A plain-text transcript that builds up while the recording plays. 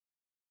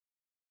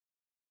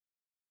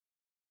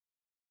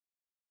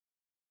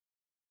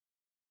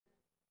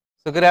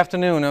So good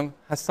afternoon. I'm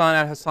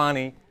Hassan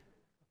Alhosaini,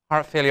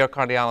 heart failure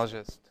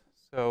cardiologist.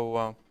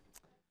 So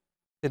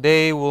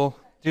today we'll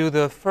do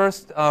the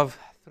first of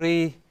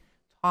 3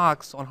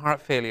 talks on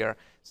heart failure.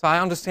 So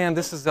I understand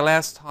this is the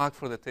last talk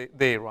for the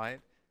day, right?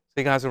 So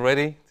you guys are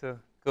ready to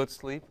go to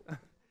sleep?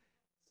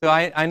 So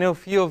I know a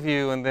few of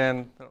you and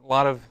then a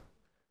lot of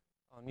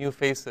new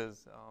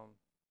faces.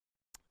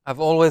 I've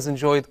always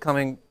enjoyed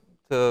coming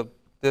to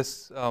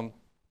this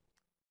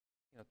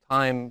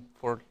time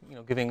for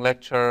giving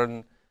lecture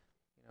and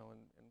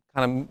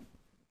kind of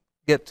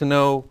get to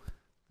know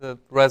the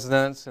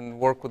residents and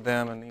work with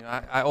them, and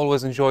I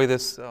always enjoy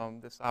this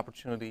this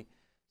opportunity.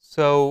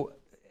 So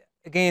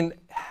again,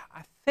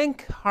 I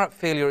think heart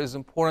failure is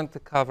important to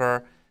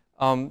cover,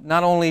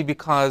 not only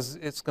because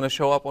it's going to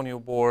show up on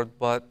your board,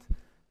 but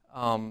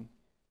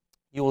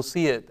you will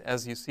see it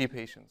as you see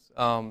patients,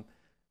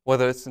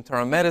 whether it's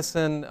internal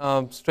medicine,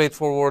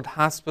 straightforward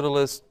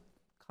hospitalist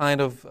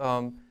kind of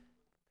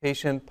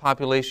patient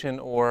population,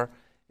 or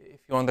if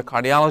you're on the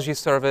cardiology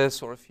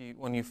service, or if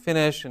when you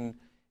finish and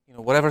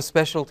whatever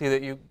specialty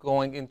that you're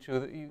going into,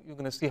 you're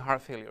going to see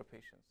heart failure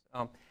patients.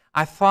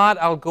 I thought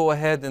I'll go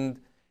ahead and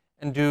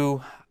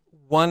do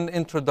one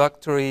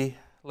introductory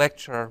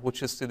lecture,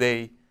 which is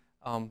today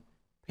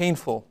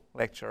painful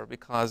lecture,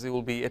 because it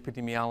will be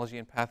epidemiology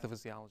and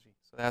pathophysiology.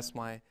 So that's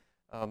my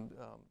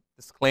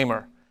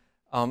disclaimer.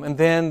 And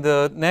then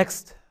the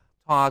next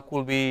talk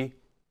will be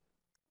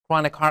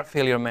chronic heart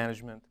failure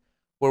management,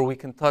 where we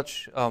can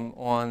touch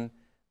on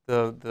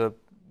the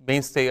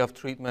mainstay of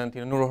treatment,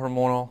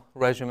 neurohormonal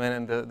regimen,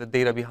 and the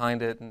data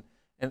behind it,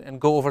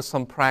 and go over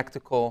some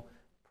practical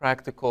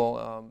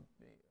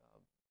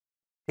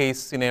case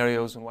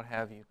scenarios and what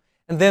have you.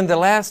 And then the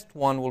last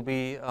one will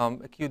be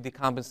acute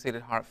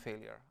decompensated heart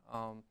failure,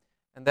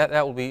 and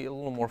that will be a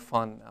little more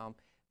fun.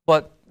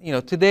 But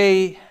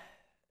today,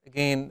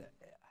 again,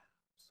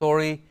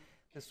 sorry,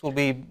 this will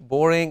be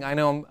boring. I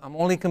know I'm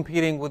only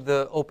competing with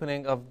the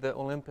opening of the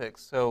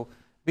Olympics, so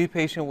be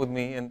patient with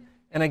me.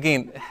 And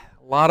again,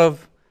 a lot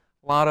of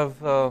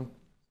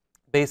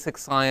basic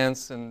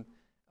science,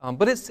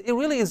 but it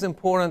really is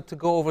important to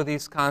go over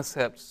these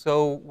concepts.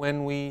 So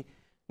when we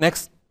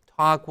next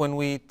talk, when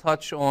we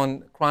touch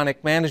on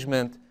chronic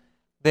management,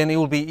 then it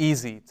will be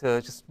easy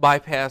to just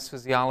bypass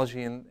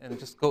physiology and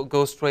just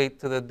go straight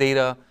to the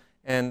data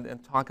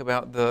and talk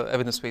about the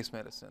evidence-based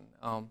medicine.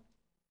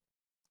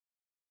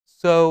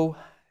 So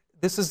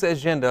this is the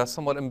agenda,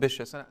 somewhat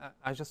ambitious.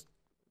 I just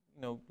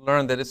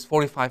learned that it's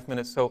 45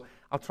 minutes, so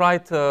I'll try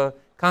to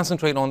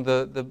concentrate on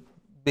the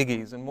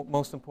biggies and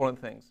most important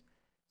things.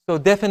 So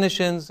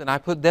definitions, and I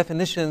put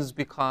definitions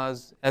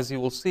because, as you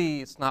will see,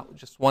 it's not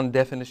just one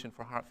definition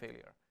for heart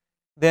failure.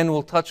 Then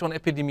we'll touch on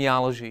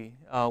epidemiology,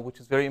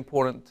 which is very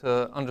important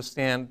to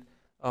understand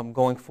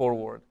going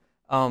forward.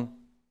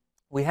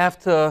 We have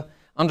to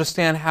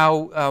understand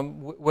how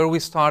where we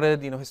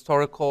started,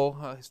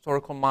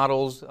 historical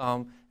models,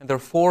 and there are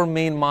 4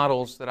 main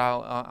models that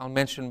I'll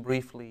mention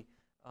briefly,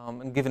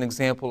 and give an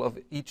example of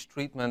each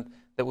treatment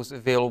that was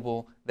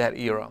available that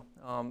era.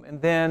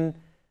 And then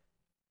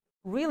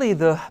really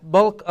the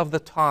bulk of the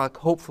talk,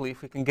 hopefully,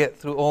 if we can get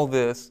through all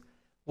this,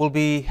 will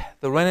be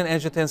the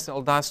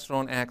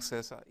renin-angiotensin-aldosterone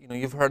axis.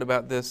 You've heard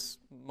about this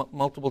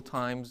multiple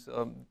times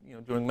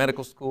during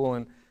medical school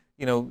and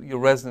your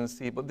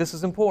residency, but this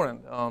is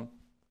important.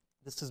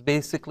 This is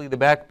basically the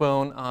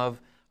backbone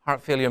of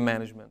heart failure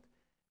management.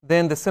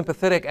 Then the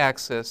sympathetic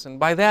axis, and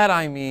by that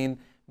I mean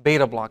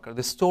beta blocker,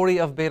 the story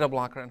of beta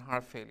blocker and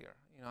heart failure.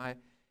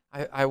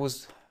 I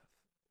was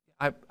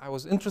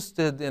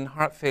interested in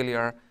heart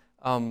failure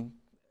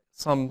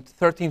some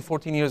 13,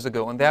 14 years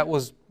ago, and that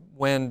was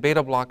when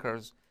beta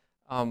blockers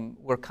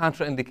were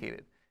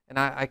contraindicated. And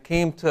I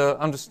came to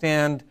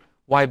understand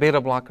why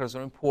beta blockers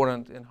are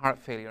important in heart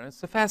failure. And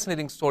it's a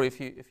fascinating story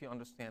if you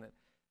understand it.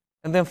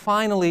 And then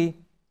finally,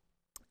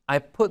 I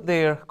put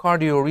there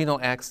cardiorenal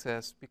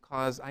axis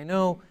because I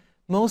know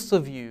most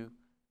of you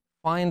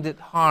find it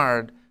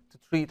hard to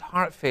treat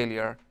heart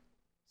failure,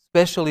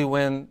 especially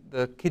when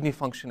the kidney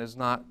function is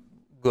not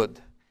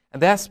good.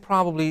 And that's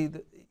probably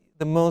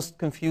the most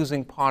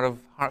confusing part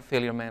of heart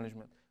failure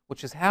management,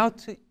 which is how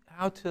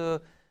to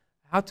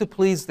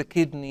please the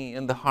kidney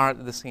and the heart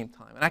at the same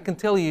time. And I can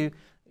tell you,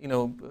 I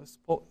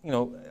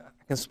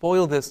can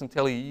spoil this and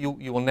tell you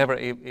you will never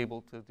be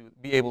able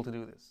to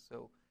do this.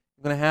 So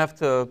you're going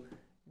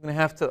to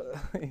have to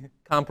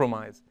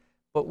compromise.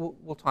 But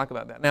we'll talk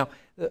about that. Now,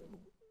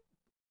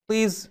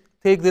 please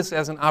take this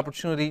as an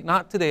opportunity,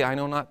 not today, I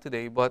know not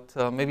today, but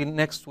maybe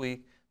next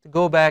week, to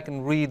go back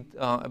and read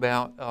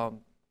about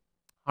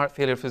heart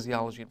failure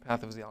physiology and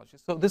pathophysiology.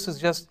 So this is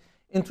just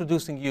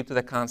introducing you to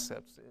the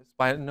concepts. It's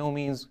by no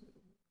means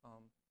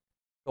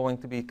going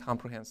to be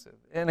comprehensive.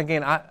 And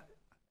again, I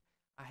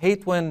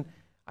hate when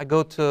I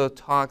go to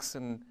talks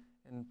and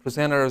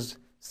presenters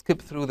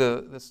skip through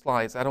the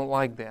slides. I don't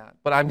like that.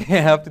 But I may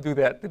have to do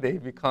that today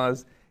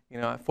because,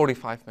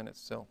 45 minutes.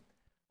 So,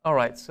 all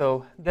right,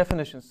 so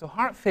definitions. So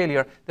heart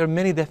failure, there are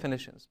many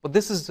definitions. But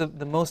this is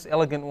the most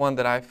elegant one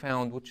that I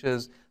found, which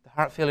is the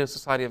Heart Failure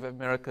Society of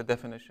America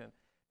definition.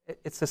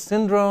 It's a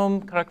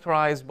syndrome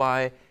characterized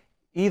by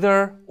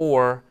either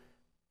or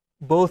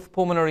both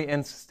pulmonary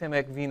and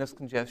systemic venous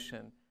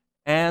congestion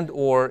and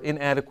or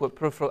inadequate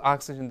peripheral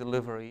oxygen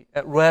delivery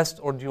at rest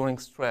or during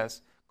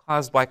stress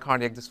caused by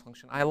cardiac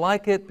dysfunction. I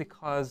like it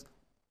because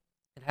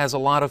it has a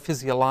lot of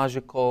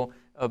physiological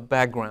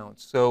background.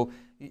 So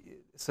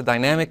it's a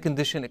dynamic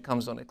condition. It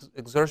comes on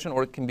exertion,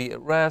 or it can be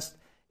at rest.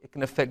 It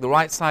can affect the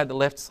right side, the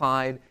left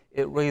side.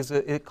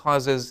 It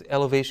causes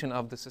elevation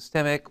of the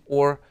systemic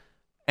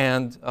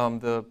and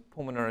the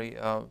pulmonary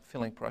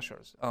filling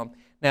pressures.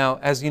 Now,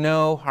 as you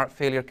know, heart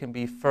failure can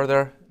be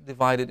further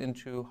divided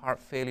into heart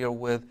failure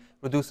with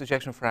reduced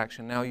ejection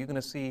fraction. Now, you're going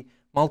to see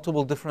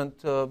multiple different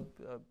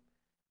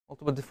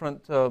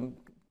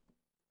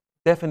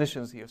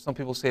definitions here. Some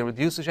people say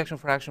reduced ejection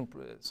fraction.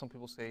 Some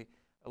people say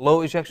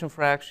low ejection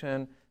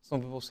fraction.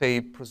 Some people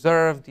say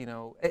preserved.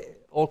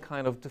 All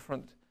kind of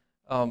different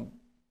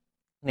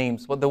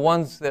names. But the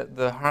ones that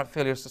the Heart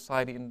Failure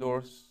Society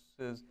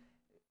endorses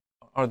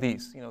are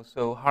these.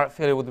 So heart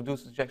failure with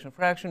reduced ejection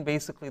fraction,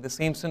 basically the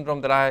same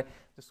syndrome that I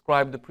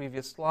described in the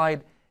previous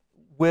slide,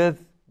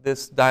 with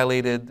this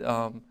dilated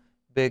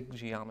big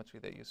geometry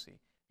that you see.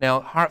 Now,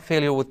 heart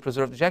failure with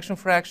preserved ejection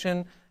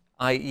fraction,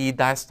 i.e.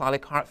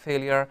 diastolic heart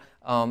failure,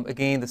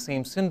 again, the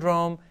same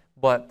syndrome,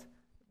 but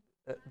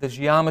the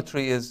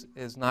geometry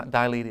is not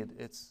dilated.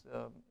 It's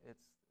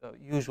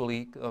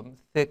usually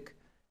thick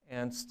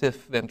and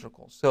stiff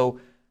ventricles.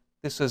 So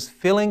this is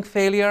filling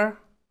failure.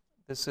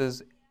 This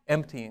is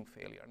emptying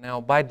failure.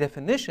 Now, by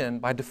definition,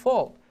 by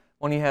default,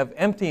 when you have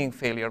emptying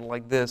failure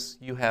like this,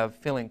 you have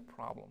filling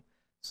problem.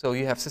 So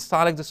you have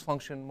systolic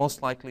dysfunction.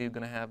 Most likely, you're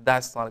going to have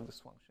diastolic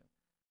dysfunction.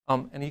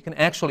 And you can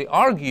actually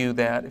argue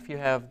that if you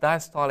have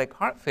diastolic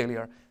heart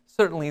failure,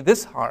 certainly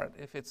this heart,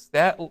 if it's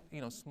that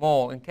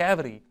small in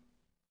cavity,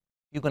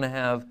 you're going to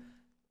have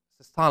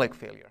systolic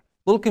failure.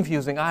 A little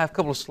confusing. I have a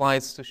couple of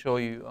slides to show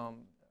you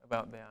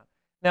about that.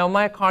 Now,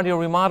 myocardial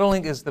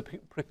remodeling is the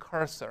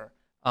precursor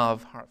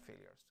of heart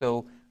failure.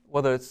 So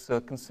whether it's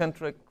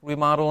concentric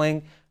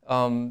remodeling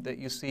that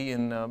you see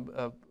in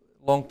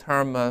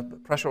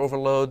long-term pressure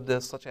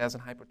overload, such as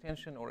in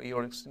hypertension or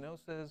aortic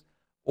stenosis,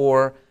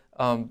 or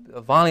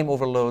volume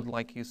overload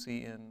like you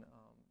see in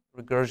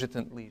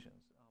regurgitant lesions.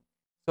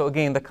 So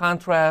again, the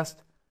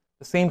contrast,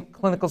 the same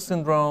clinical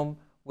syndrome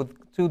with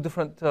two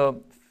different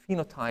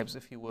phenotypes,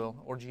 if you will,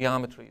 or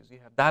geometries. You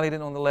have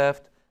dilated on the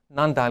left,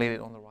 non-dilated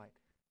on the right.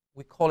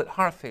 We call it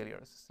heart failure,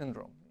 it's a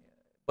syndrome.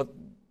 But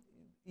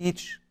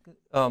each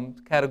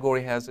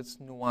category has its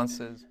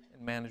nuances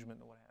in management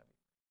and what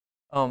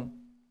have you.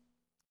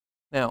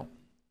 Now,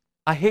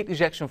 I hate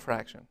ejection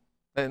fraction.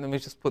 Let me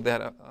just put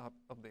that up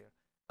there.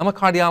 I'm a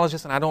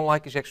cardiologist and I don't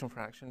like ejection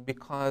fraction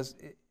because,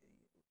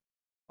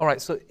 all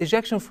right, so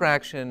ejection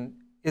fraction,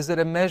 is it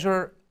a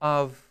measure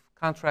of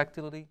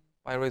contractility?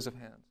 By a raise of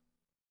hands.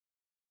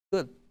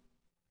 Good.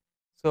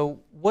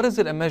 So what is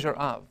it a measure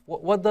of?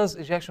 What does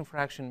ejection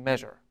fraction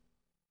measure?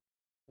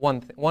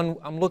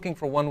 I'm looking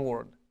for one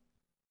word.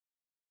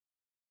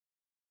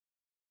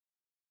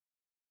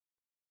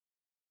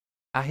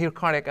 I hear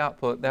cardiac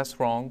output. That's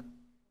wrong.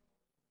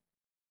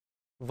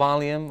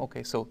 Volume.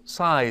 Okay, so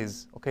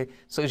size. Okay,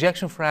 so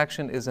ejection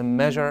fraction is a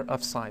measure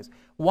of size.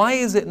 Why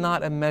is it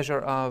not a measure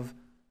of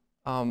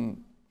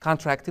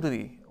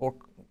contractility or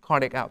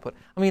cardiac output?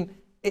 I mean,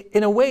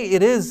 in a way,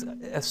 it is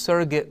a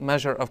surrogate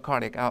measure of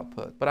cardiac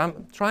output. But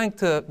I'm trying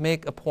to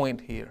make a point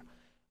here,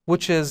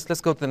 which is,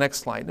 let's go to the next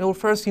slide. Now,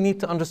 first, you need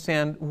to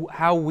understand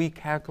how we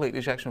calculate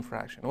ejection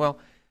fraction. Well,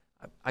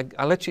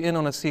 I'll let you in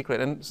on a secret.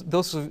 And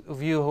those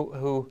of you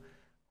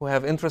who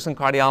have interest in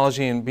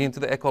cardiology and been to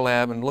the echo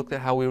lab and looked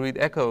at how we read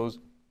echoes,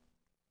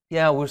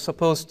 yeah, we're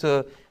supposed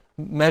to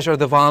measure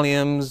the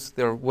volumes.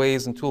 There are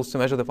ways and tools to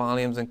measure the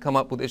volumes and come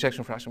up with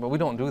ejection fraction, but we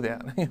don't do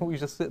that. We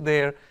just sit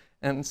there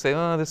and say,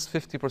 oh, this is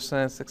 50%,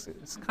 60%.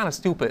 It's kind of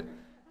stupid.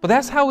 But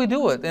that's how we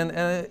do it.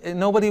 And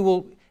nobody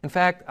will, in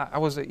fact, I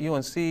was at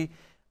UNC,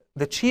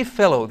 the chief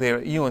fellow there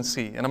at UNC,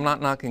 and I'm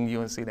not knocking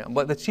UNC down,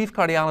 but the chief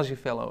cardiology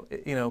fellow,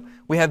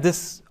 we had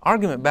this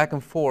argument back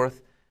and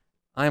forth.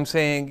 I'm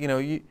saying,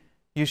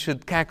 you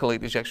should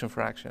calculate ejection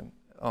fraction.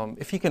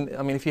 If you can,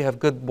 if you have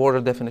good border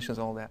definitions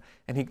and all that.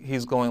 And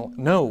he's going,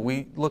 no,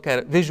 we look at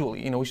it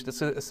visually. We should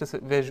assess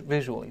it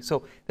visually.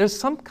 So there's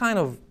some kind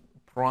of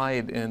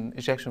pride in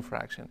ejection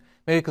fraction.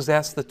 Maybe because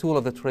that's the tool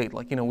of the trade.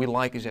 Like, we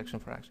like ejection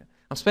fraction.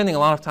 I'm spending a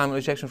lot of time on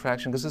ejection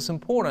fraction because it's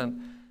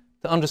important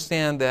to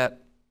understand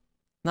that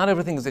not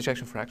everything is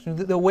ejection fraction.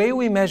 The way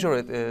we measure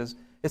it is,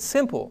 it's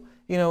simple.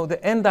 The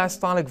end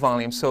diastolic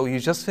volume. So you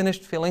just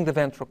finished filling the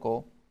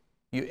ventricle.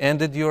 You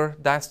ended your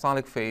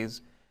diastolic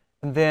phase.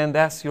 And then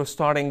that's your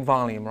starting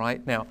volume,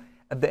 right? Now,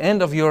 at the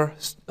end of your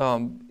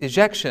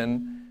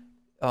ejection,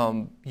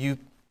 you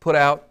put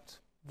out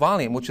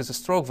volume, which is a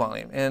stroke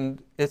volume.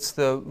 And it's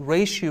the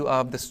ratio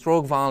of the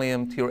stroke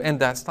volume to your end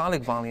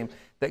diastolic volume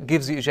that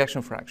gives you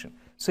ejection fraction.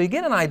 So you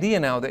get an idea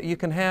now that you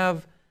can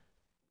have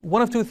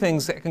one of two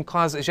things that can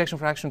cause ejection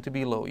fraction to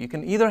be low. You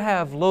can either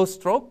have low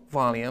stroke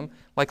volume,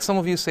 like some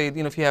of you say,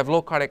 if you have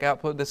low cardiac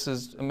output, this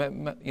is,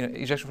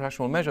 ejection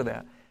fraction will measure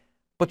that.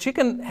 But you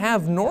can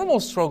have normal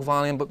stroke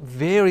volume, but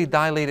very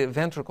dilated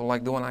ventricle,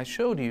 like the one I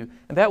showed you,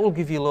 and that will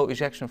give you low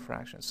ejection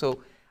fraction. So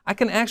I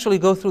can actually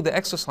go through the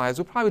exercise.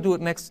 We'll probably do it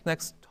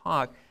next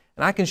talk,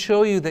 and I can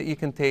show you that you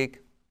can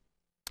take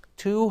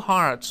two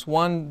hearts,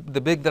 one,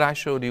 the big that I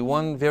showed you,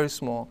 one very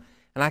small,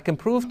 and I can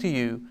prove to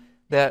you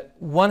that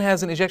one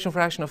has an ejection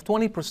fraction of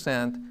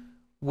 20%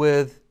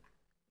 with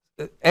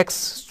X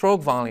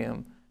stroke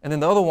volume, and then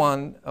the other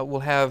one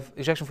will have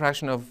ejection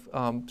fraction of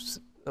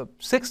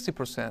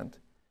 60%.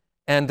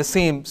 And the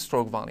same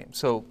stroke volume.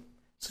 So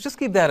just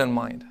keep that in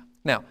mind.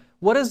 Now,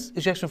 what is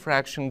ejection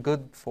fraction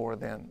good for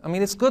then? I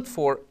mean, it's good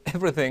for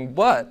everything,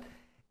 but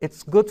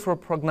it's good for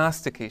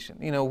prognostication.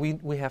 You know,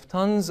 we have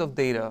tons of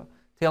data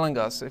telling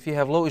us if you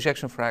have low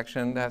ejection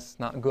fraction, that's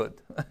not good.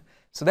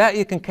 So that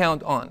you can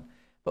count on.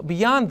 But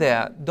beyond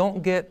that,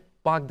 don't get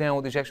bogged down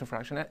with ejection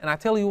fraction. And I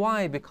tell you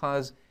why,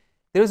 because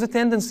there's a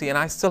tendency, and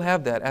I still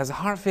have that, as a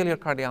heart failure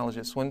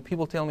cardiologist, when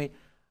people tell me,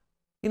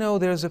 you know,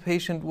 there's a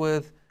patient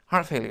with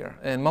heart failure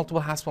and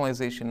multiple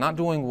hospitalization, not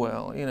doing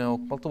well, you know,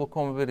 multiple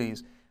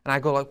comorbidities. And I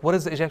go like, what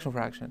is the ejection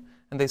fraction?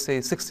 And they say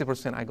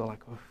 60%. I go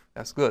like, oh,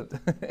 that's good.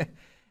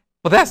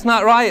 But that's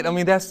not right. I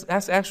mean,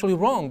 that's actually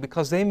wrong,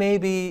 because they may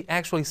be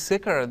actually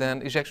sicker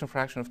than ejection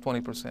fraction of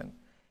 20%.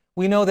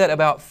 We know that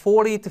about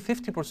 40 to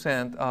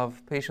 50%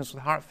 of patients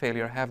with heart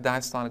failure have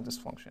diastolic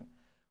dysfunction.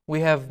 We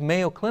have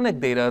Mayo Clinic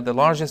data, the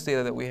largest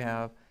data that we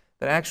have,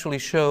 that actually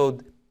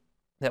showed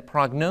that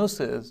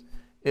prognosis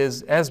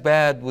is as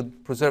bad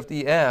with preserved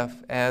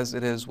EF as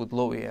it is with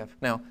low EF.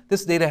 Now,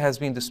 this data has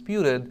been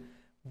disputed,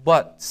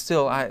 but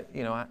still, I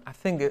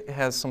think it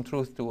has some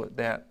truth to it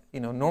that, you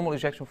know, normal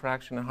ejection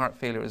fraction in heart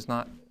failure is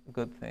not a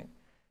good thing.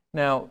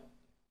 Now,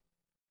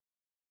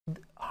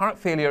 heart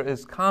failure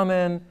is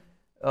common.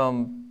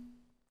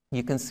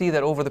 You can see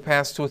that over the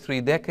past 2 or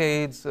 3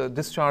 decades,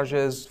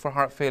 discharges for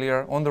heart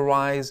failure on the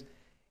rise.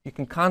 You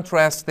can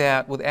contrast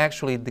that with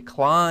actually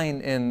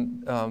decline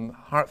in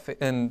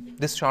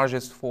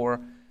discharges for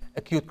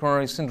acute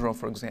coronary syndrome,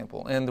 for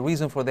example. And the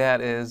reason for that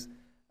is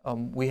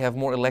we have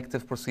more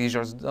elective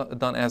procedures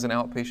done as an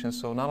outpatient,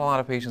 so not a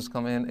lot of patients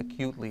come in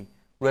acutely,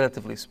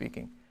 relatively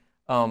speaking.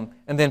 And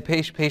then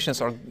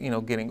patients are, you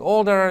know, getting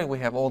older. We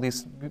have all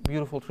these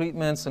beautiful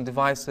treatments and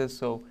devices.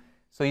 So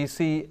you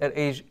see at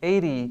age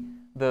 80,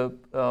 the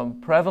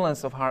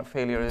prevalence of heart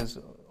failure is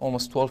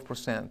almost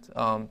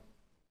 12%.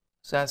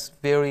 So that's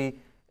very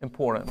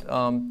important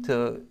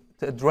to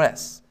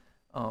address.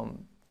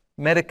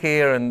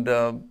 Medicare and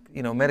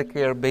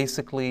Medicare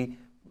basically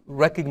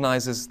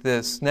recognizes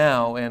this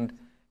now, and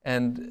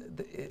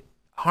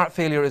heart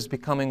failure is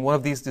becoming one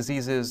of these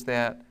diseases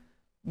that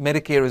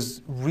Medicare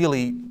is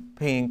really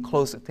paying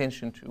close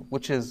attention to,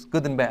 which is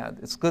good and bad.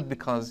 It's good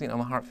because, you know, I'm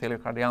a heart failure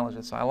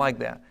cardiologist, so I like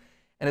that.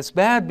 And it's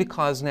bad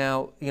because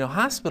now, you know,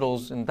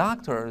 hospitals and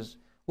doctors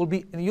will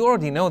be, and you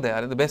already know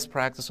that, and the best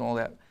practice and all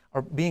that,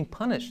 are being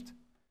punished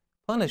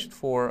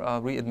for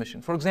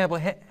readmission. For example,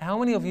 how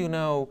many of you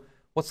know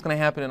what's going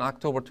to happen in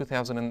October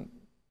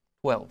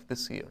 2012,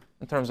 this year,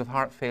 in terms of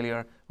heart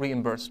failure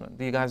reimbursement?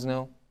 Do you guys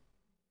know?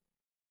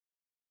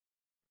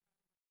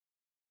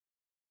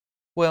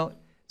 Well,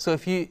 so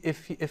if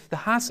the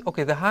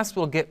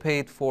hospital get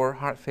paid for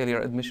heart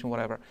failure admission,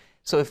 whatever.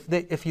 So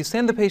if you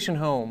send the patient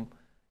home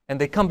and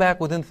they come back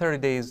within 30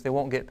 days, they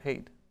won't get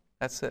paid.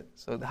 That's it.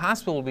 So the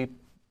hospital will be,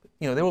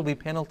 you know, there will be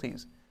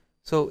penalties.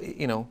 So,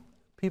 you know,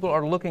 people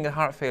are looking at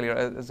heart failure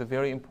as a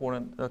very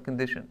important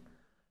condition.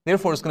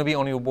 Therefore, it's going to be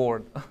on your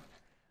board.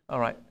 All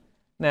right.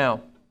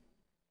 Now,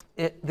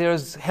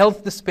 there's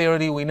health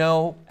disparity. We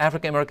know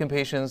African American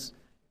patients,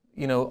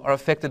 you know, are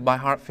affected by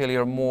heart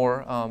failure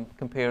more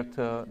compared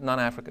to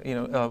non-African, you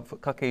know,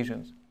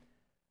 Caucasians.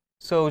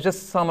 So,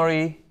 just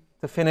summary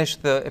to finish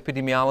the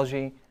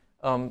epidemiology.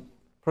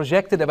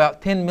 Projected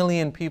about 10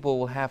 million people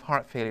will have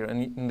heart failure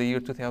in the year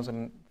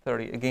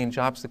 2030. Again,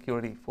 job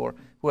security for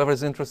whoever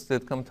is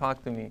interested. Come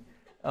talk to me.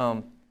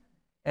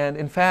 And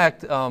in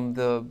fact,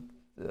 the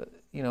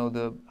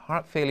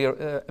heart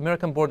failure,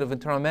 American Board of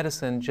Internal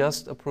Medicine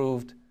just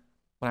approved,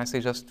 when I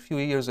say just a few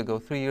years ago,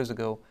 3 years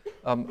ago,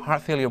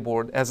 heart failure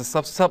board as a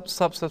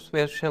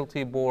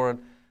subspecialty board,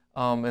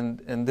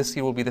 and this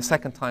year will be the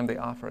second time they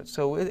offer it.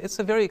 So it's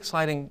a very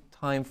exciting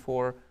time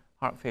for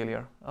heart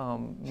failure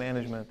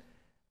management.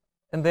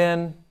 And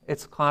then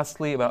it's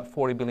costly, about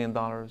 $40 billion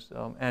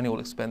annual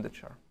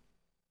expenditure.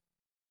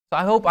 So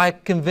I hope I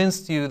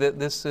convinced you that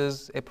this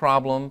is a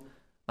problem,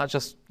 not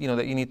just, you know,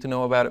 that you need to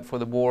know about it for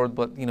the board,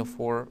 but, you know,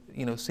 for,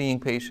 you know, seeing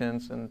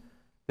patients and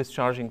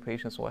discharging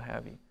patients, what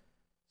have you.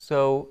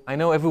 So I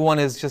know everyone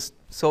is just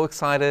so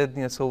excited,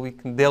 you know, so we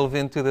can delve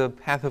into the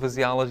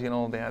pathophysiology and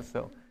all that.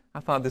 So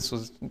I thought this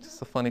was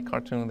just a funny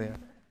cartoon there.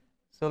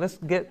 So let's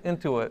get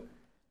into it.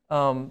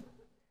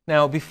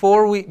 Now,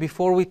 before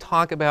we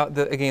talk about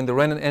the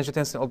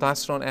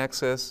renin-angiotensin-aldosterone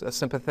axis,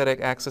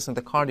 sympathetic axis, and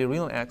the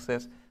cardiorenal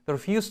axis, there are a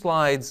few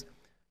slides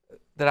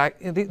that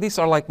these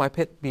are like my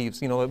pet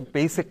peeves, you know,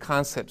 basic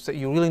concepts that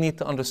you really need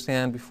to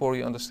understand before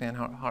you understand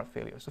heart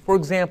failure. So, for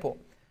example,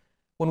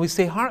 when we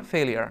say heart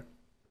failure,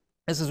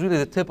 this is really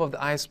the tip of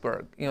the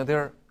iceberg. You know, there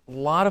are a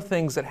lot of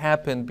things that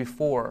happened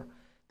before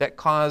that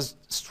caused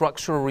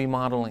structural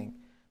remodeling.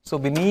 So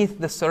beneath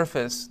the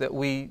surface that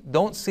we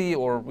don't see,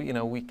 or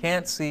we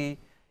can't see,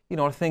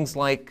 are things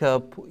like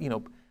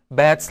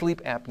bad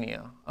sleep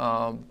apnea,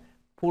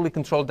 poorly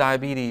controlled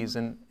diabetes,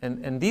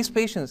 and these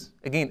patients,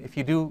 again, if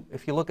you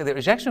look at their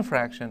ejection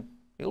fraction,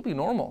 it'll be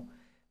normal.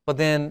 But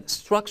then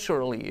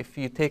structurally, if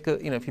you take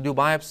if you do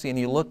biopsy and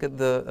you look at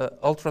the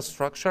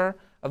ultrastructure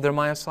of their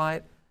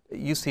myocyte,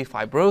 you see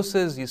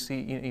fibrosis,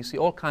 you see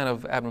all kind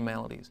of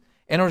abnormalities,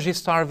 energy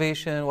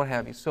starvation, what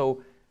have you.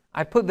 So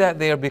I put that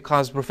there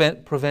because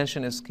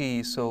prevention is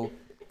key. So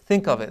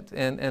think of it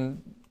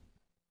and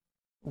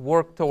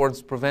work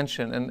towards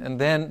prevention, and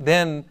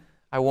then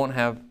I won't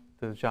have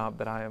the job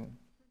that I am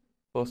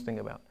boasting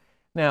about.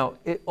 Now,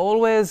 it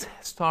always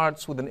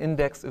starts with an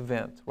index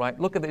event, right?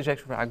 Look at the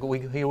ejection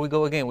fraction. Here we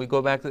go again. We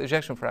go back to the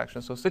ejection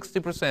fraction. So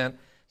 60%.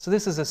 So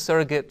this is a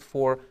surrogate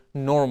for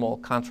normal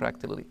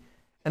contractility.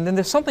 And then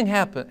there's something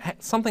happens.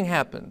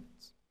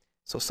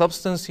 So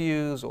substance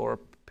use, or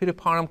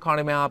peripartum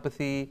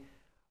cardiomyopathy,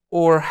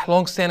 or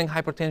long-standing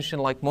hypertension,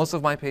 like most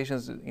of my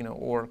patients,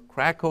 or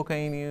crack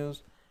cocaine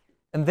use.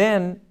 And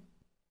then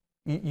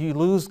you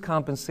lose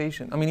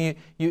compensation. I mean,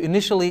 you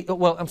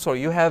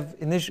have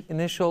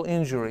initial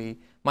injury,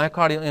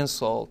 myocardial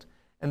insult,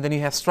 and then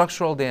you have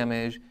structural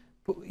damage,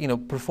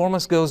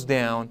 performance goes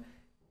down.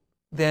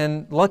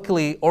 Then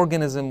luckily,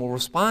 organism will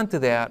respond to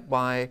that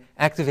by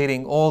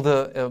activating all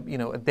the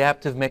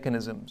adaptive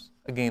mechanisms.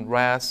 Again,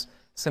 RAS,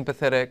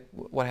 sympathetic,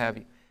 what have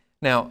you.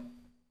 Now,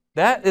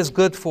 that is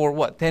good for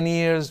what, 10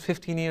 years,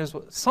 15 years?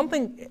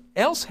 Something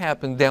else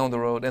happened down the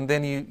road, and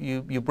then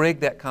you break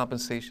that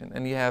compensation,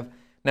 and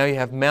now you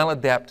have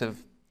maladaptive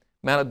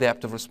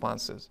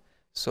responses.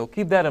 So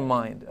keep that in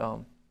mind.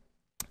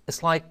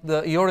 It's like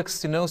the aortic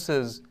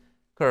stenosis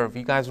curve.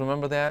 You guys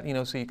remember that?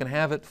 So you can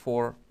have it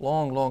for a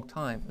long, long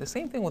time. The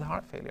same thing with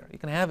heart failure. You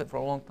can have it for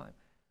a long time.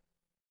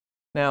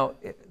 Now,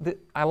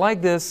 I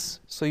like this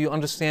so you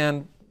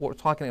understand what we're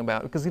talking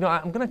about, because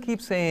I'm going to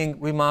keep saying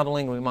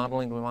remodeling.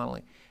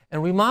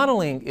 And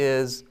remodeling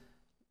is,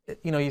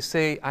 you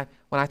say,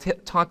 when I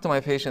talk to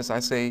my patients, I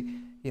say,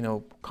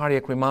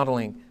 cardiac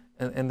remodeling.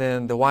 And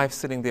then the wife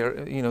sitting there,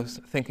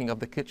 thinking of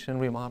the kitchen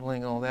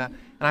remodeling and all that.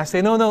 And I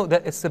say, no,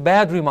 it's the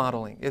bad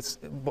remodeling.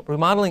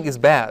 Remodeling is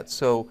bad.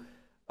 So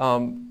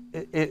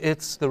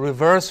it's the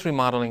reverse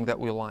remodeling that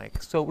we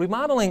like. So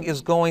remodeling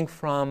is going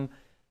from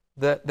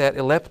that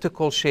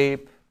elliptical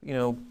shape,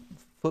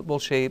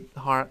 football-shaped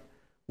heart,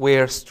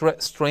 where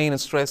strain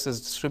and stress is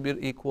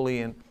distributed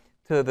equally, and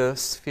to the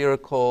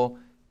spherical,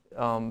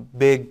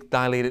 big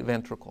dilated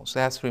ventricles.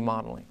 That's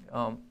remodeling.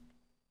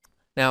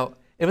 Now,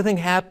 everything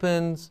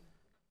happens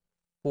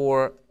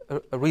for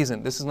a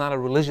reason. This is not a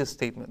religious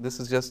statement. This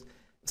is just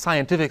a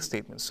scientific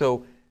statement.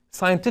 So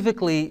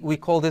scientifically, we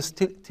call this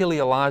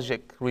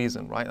teleologic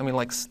reason, right? I mean,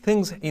 like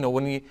things,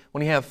 when you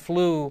have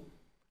flu,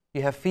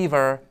 you have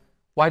fever.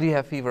 Why do you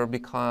have fever?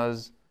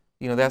 Because,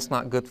 that's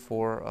not good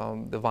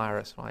for the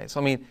virus, right? So,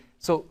 I mean,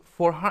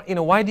 for heart,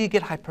 why do you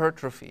get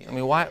hypertrophy? I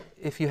mean, why,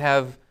 if you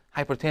have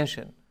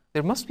hypertension?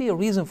 There must be a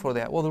reason for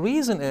that. Well, the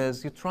reason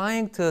is you're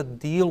trying to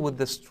deal with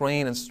the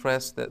strain and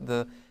stress that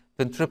the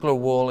ventricular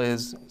wall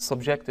is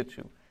subjected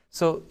to.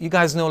 So you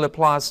guys know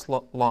Laplace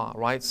law,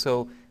 right?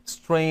 So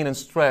strain and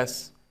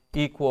stress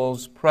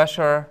equals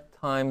pressure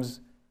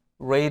times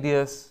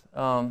radius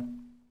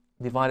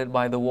divided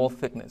by the wall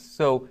thickness.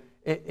 So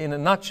in a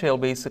nutshell,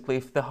 basically,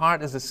 if the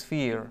heart is a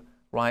sphere,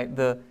 right,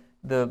 the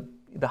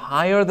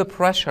higher the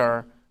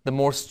pressure, the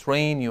more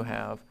strain you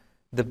have.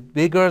 The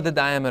bigger the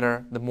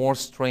diameter, the more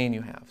strain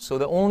you have. So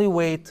the only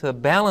way to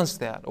balance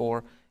that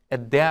or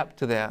adapt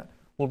to that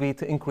will be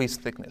to increase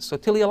thickness. So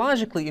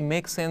teleologically, it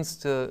makes sense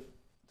to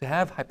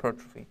have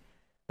hypertrophy.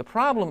 The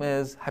problem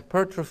is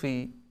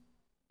hypertrophy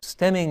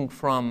stemming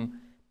from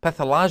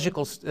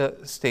pathological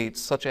states,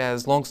 such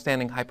as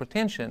long-standing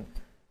hypertension,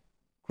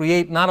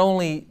 create not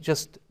only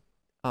just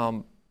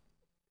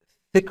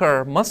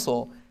thicker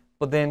muscle,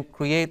 but then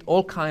create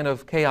all kind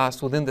of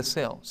chaos within the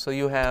cell. So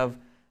you have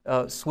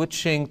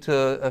switching to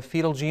a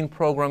fetal gene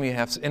program, you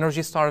have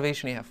energy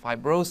starvation, you have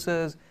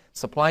fibrosis,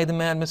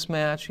 supply-demand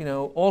mismatch,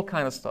 all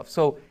kind of stuff.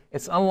 So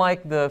it's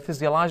unlike the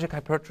physiologic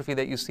hypertrophy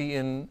that you see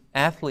in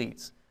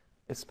athletes.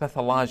 It's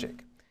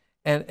pathologic.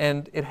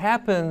 And it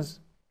happens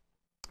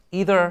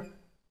either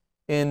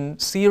in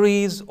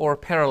series or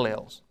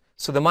parallels.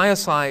 So the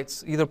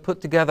myocytes either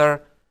put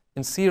together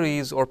in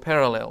series or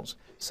parallels.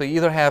 So you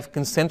either have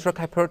concentric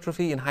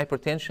hypertrophy in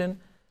hypertension,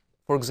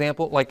 for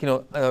example, like,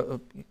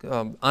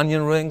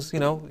 onion rings,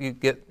 you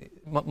get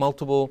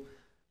multiple,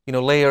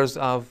 layers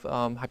of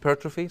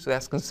hypertrophy. So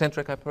that's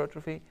concentric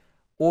hypertrophy.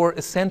 Or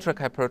eccentric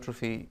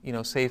hypertrophy,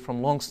 say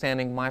from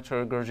long-standing mitral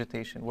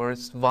regurgitation, where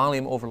it's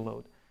volume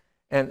overload.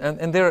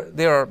 And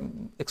there are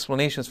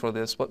explanations for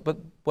this, but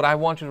what I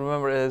want you to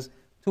remember is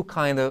two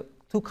kind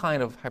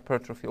of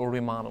hypertrophy or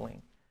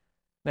remodeling.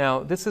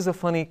 Now, this is a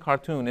funny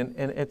cartoon, and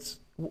it's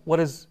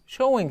what is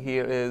showing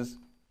here is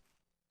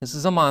this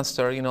is a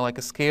monster, like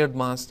a scared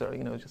monster,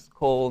 just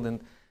cold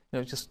and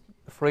just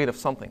afraid of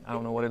something. I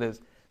don't know what it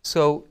is.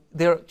 So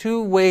there are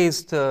two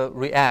ways to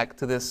react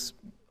to this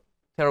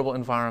terrible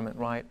environment,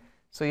 right?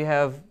 So you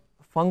have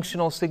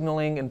functional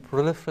signaling and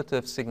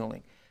proliferative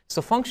signaling.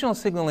 So functional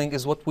signaling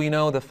is what we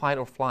know, the fight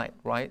or flight,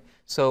 right?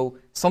 So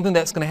something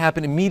that's going to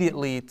happen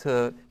immediately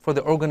for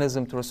the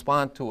organism to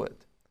respond to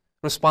it,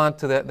 respond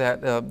to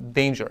that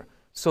danger.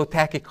 So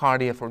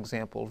tachycardia, for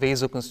example,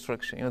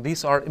 vasoconstriction.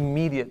 These are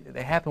immediate.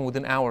 They happen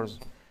within hours,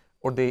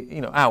 or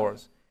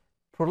hours.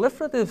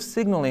 Proliferative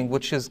signaling,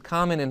 which is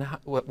common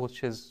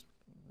which is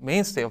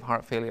mainstay of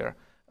heart failure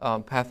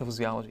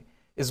pathophysiology,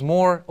 is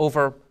more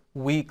over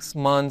weeks,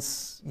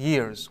 months,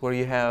 years, where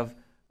you have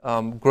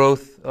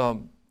growth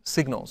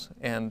signals.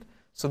 And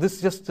so this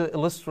is just to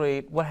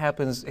illustrate what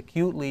happens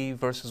acutely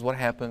versus what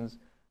happens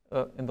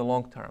in the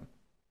long term.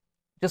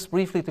 Just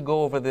briefly to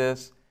go over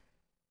this,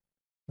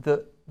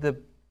 the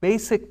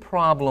basic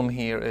problem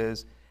here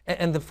is,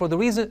 and for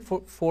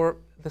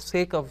the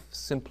sake of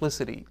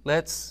simplicity,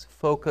 let's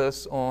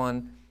focus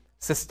on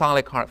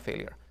systolic heart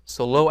failure.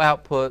 So low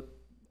output,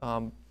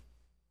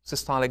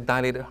 systolic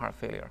dilated heart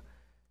failure.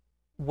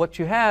 What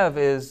you have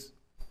is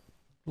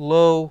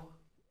low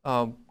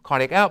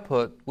cardiac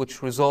output,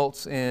 which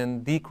results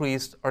in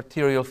decreased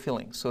arterial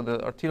filling. So the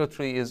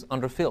arteriotory is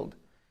underfilled.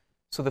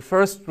 So the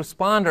first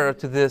responder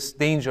to this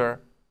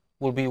danger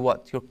will be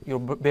what? Your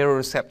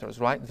baroreceptors,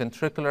 right?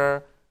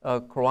 Ventricular,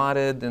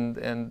 carotid,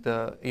 and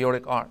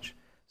aortic arch.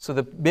 So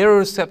the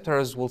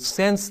baroreceptors will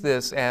sense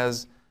this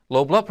as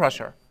low blood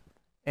pressure.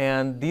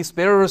 And these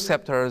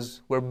baroreceptors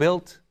were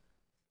built,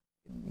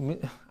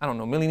 I don't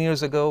know, a million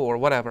years ago or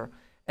whatever,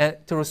 and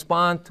to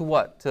respond to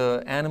what?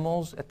 To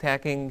animals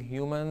attacking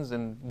humans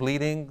and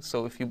bleeding.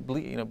 So if you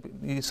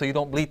bleed, so you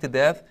don't bleed to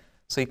death,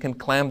 so you can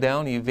clamp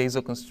down, you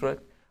vasoconstrict.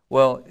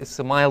 Well, it's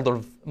a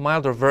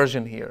milder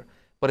version here,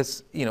 but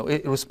it's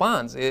it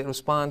responds. It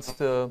responds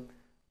to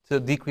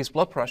decreased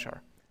blood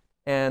pressure,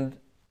 and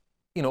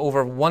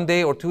over 1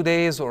 day or 2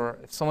 days, or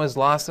if someone is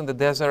lost in the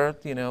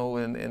desert,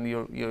 and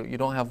you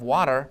don't have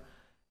water,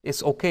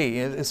 it's okay.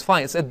 It's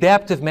fine. It's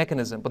adaptive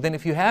mechanism. But then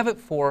if you have it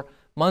for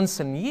months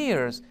and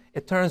years,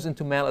 it turns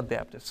into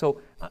maladaptive. So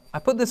I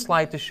put this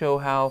slide to show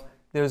how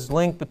there's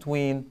link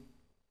between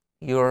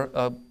your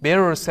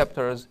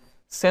baroreceptors,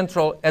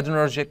 central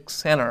adrenergic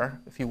center,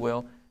 if you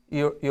will,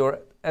 your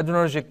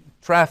adrenergic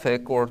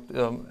traffic or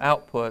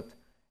output,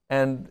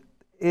 and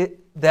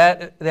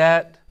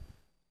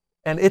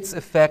and its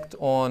effect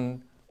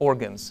on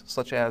organs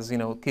such as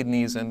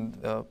kidneys and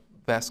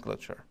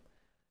vasculature.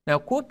 Now,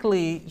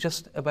 quickly,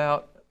 just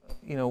about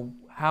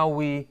how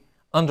we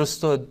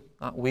understood,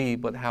 not we,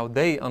 but how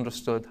they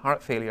understood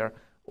heart failure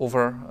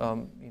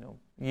over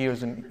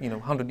years and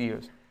 100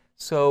 years.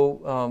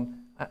 So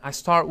I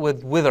start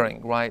with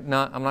withering, right?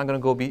 I'm not going to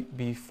go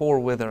before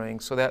withering.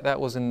 So that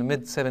was in the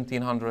mid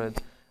 1700s.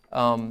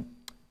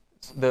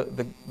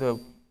 The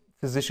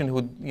physician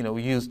who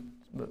used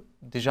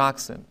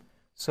digoxin.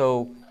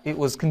 So it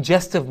was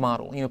congestive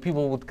model.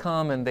 People would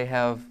come and they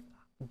have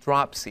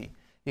dropsy.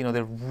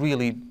 They're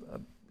really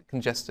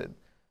congested,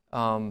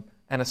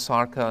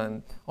 anasarca,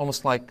 and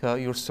almost like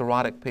your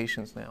cirrhotic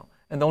patients now.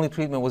 And the only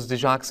treatment was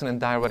digoxin and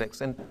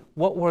diuretics. And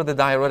what were the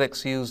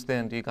diuretics used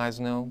then? Do you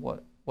guys know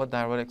what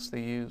diuretics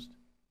they used?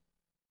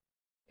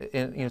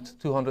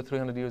 200,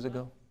 300 years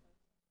ago?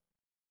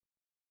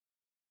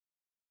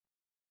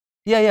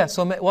 Yeah.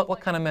 So what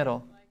kind of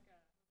metal?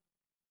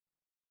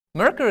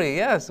 Mercury,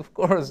 yes, of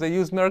course. They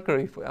used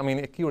mercury.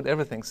 It cured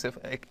everything.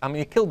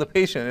 It killed the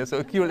patient, so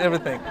it cured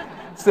everything.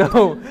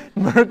 So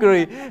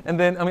mercury, and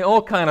then,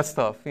 all kind of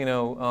stuff,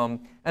 And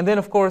then,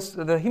 of course,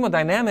 the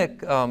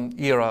hemodynamic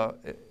era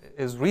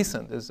is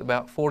recent, is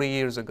about 40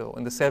 years ago,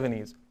 in the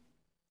 70s.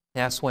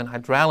 That's when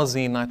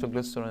hydralazine,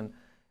 nitroglycerin,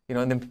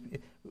 and then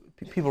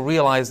people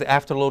realized that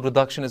afterload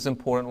reduction is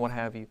important, what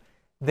have you.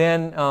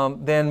 Then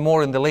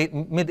more in the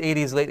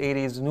mid-80s, late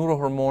 80s,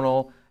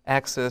 neurohormonal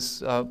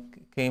axis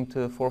came to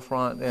the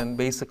forefront, and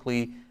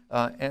basically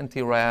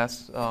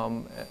anti-RAS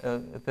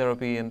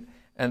therapy and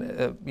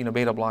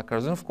beta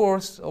blockers. And of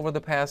course, over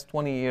the past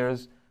 20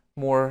 years,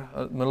 more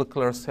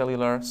molecular,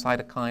 cellular,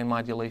 cytokine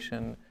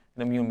modulation,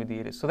 and immune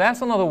mediated. So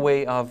that's another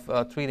way of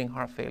treating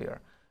heart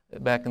failure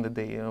back in the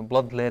day,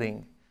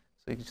 bloodletting.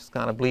 So you just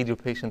kind of bleed your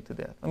patient to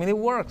death. It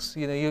works.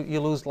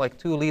 You lose like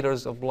 2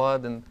 liters of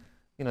blood, and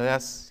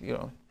that's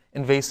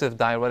invasive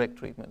diuretic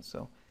treatment.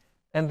 So,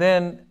 and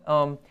then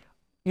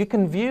you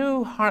can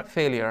view heart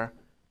failure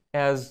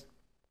as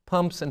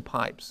pumps and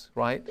pipes,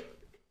 right?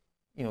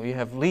 You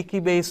have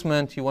leaky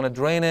basement, you want to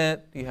drain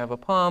it, you have a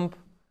pump,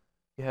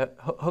 you have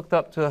hooked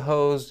up to a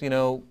hose.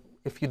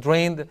 If you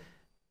drain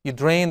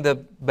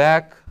the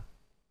back,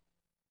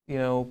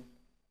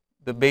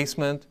 the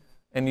basement,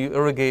 and you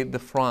irrigate the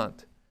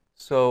front.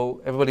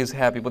 So everybody's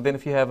happy. But then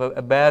if you have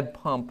a bad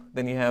pump,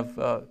 then you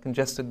have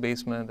congested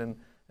basement, and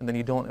then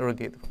you don't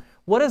irrigate.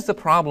 What is the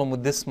problem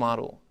with this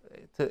model?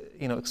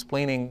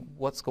 Explaining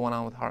what's going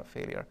on with heart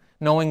failure,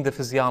 knowing the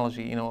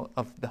physiology,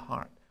 of the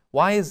heart.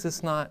 Why is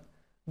this not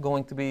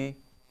going to be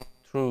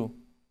true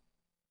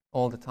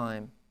all the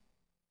time?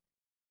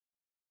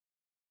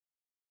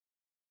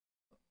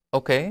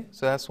 Okay,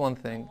 so that's one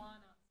thing.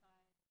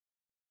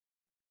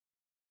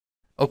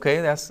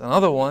 Okay, that's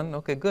another one.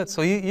 Okay, good.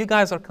 So you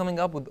guys are coming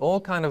up with all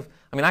kind of,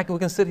 I mean, we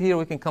can sit here,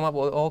 we can come up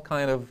with all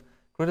kind of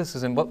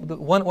criticism, but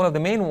one of the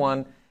main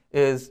one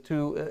is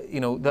to,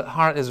 the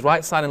heart is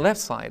right side and left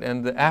side,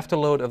 and the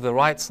afterload of the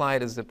right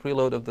side is the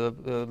preload of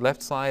the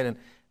left side, and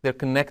they're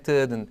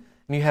connected, and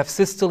you have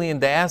systole and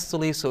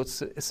diastole, so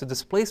it's a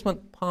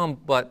displacement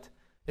pump, but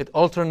it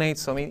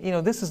alternates. So, I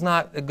mean, this is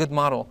not a good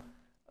model.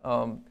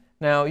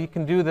 Now, you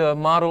can do the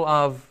model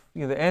of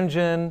the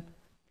engine,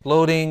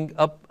 loading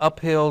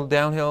uphill,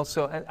 downhill.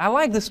 So I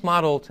like this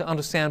model to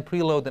understand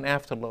preload and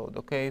afterload,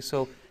 okay?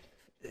 So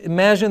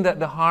imagine that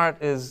the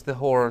heart is the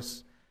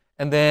horse,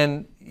 and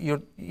then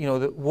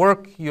the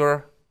work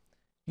you're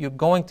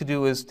going to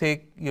do is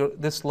take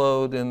this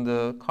load in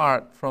the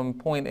cart from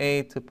point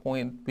A to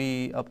point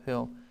B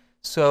uphill.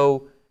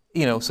 So,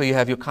 so you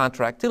have your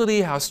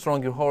contractility, how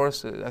strong your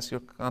horse is, that's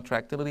your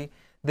contractility.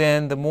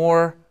 Then the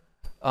more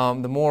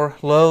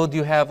load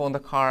you have on the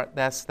cart,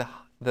 that's the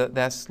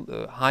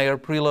higher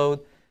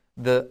preload.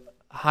 The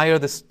higher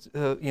the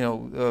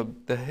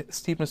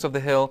steepness of the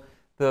hill,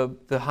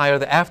 the higher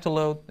the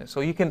afterload.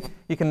 So you can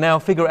now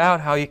figure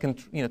out how you can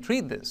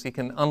treat this. You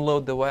can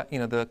unload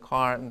the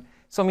car. And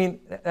so I mean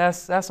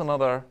that's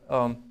another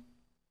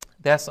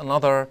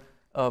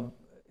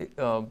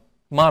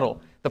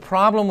model. The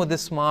problem with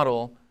this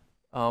model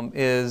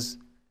is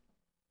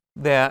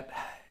that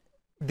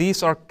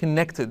these are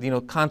connected.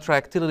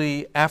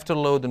 Contractility,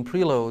 afterload, and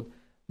preload.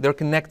 They're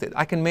connected.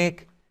 I can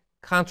make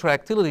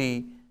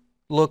contractility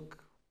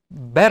look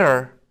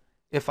better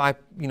if I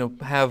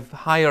have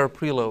higher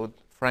preload,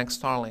 Frank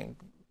Starling,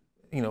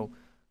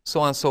 so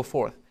on and so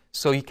forth.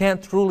 So you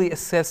can't truly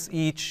assess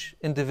each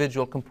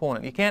individual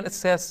component. You can't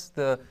assess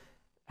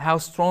how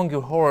strong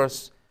your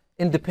horse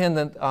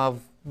independent of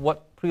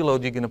what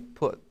preload you're going to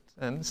put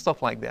and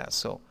stuff like that.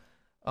 So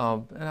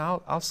and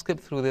I'll skip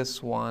through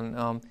this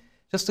one.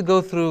 Just to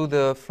go through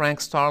the Frank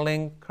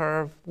Starling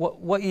curve,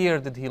 what year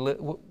did he live?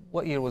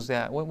 What year was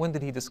that? When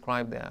did he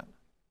describe that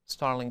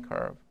Starling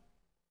curve?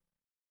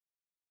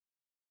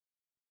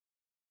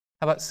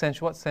 How about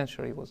century? What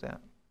century was that?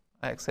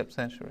 I accept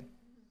century.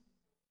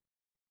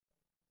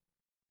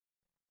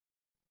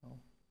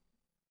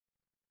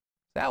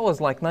 That was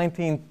like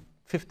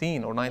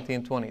 1915 or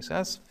 1920, so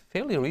that's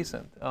fairly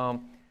recent.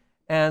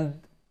 And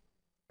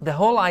the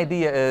whole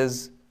idea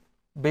is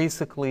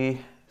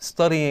basically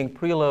studying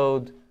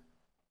preload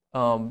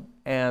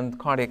and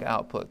cardiac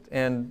output,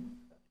 and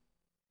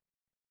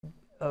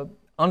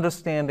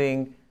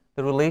understanding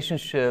the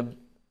relationship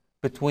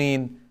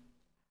between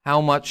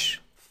how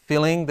much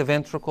filling the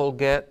ventricle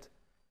get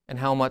and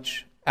how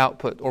much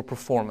output or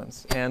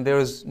performance. And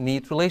there's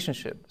neat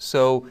relationship.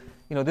 So,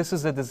 this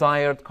is the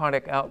desired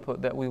cardiac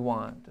output that we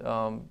want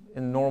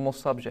in normal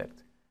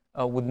subject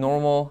with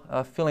normal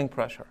filling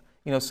pressure.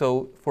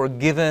 So for a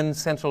given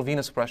central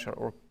venous pressure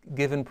or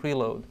given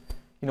preload,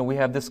 we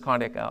have this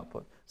cardiac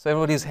output. So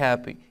everybody's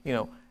happy,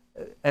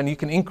 and you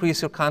can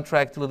increase your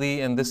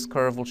contractility and this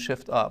curve will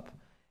shift up.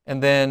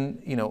 And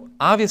then,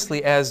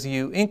 obviously as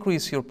you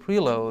increase your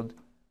preload,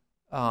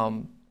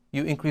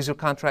 you increase your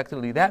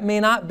contractility. That may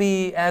not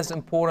be as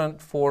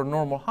important for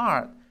normal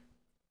heart,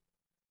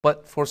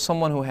 but for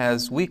someone who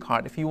has weak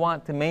heart, if you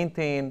want to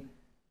maintain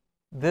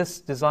this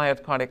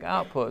desired cardiac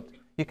output,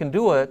 you can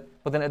do it,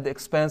 but then at the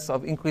expense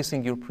of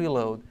increasing your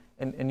preload,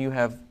 and you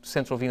have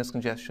central venous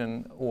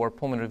congestion or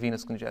pulmonary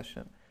venous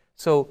congestion.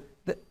 So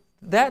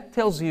that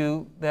tells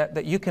you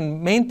that you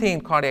can maintain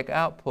cardiac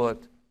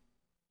output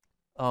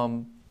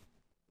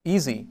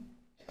easy.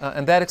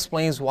 And that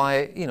explains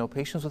why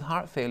patients with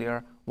heart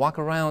failure walk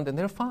around and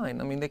they're fine.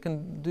 I mean, they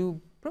can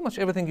do pretty much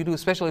everything you do,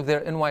 especially if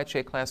they're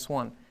NYHA class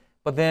 1.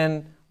 But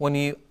then when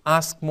you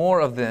ask more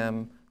of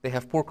them, they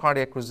have poor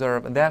cardiac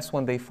reserve, and that's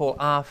when they fall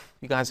off.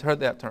 You guys heard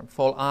that term,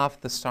 fall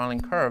off the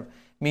Starling curve,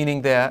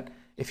 meaning that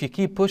if you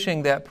keep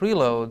pushing that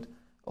preload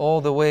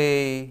all the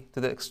way to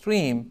the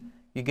extreme,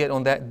 you get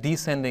on that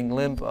descending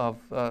limb of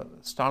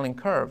Starling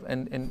curve,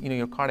 and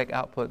your cardiac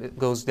output, it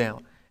goes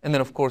down. And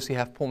then, of course, you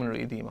have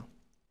pulmonary edema.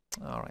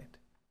 All right.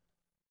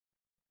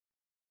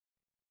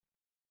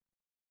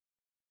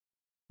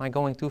 Am I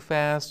going too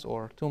fast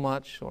or too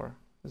much, or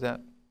is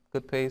that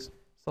good pace?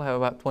 Still have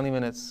about 20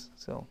 minutes.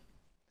 So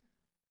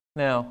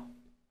now,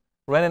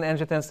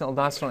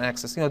 renin-angiotensin-aldosterone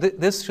axis.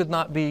 This should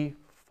not be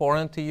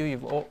foreign to you.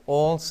 You've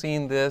all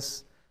seen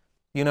this.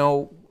 You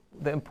know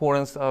the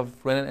importance of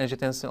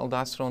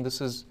renin-angiotensin-aldosterone. This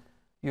is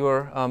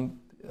your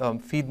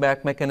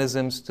feedback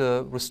mechanisms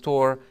to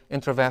restore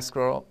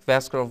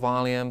vascular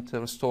volume, to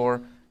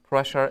restore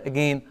pressure.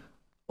 Again,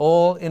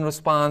 all in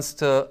response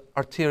to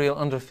arterial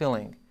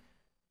underfilling.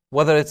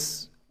 Whether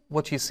it's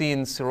what you see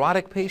in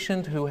cirrhotic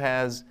patient who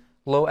has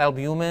low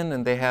albumin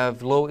and they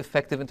have low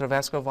effective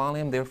intravascular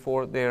volume,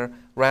 therefore their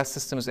RAS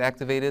system is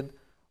activated,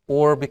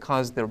 or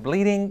because they're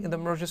bleeding in the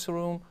emergency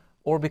room,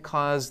 or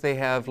because they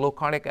have low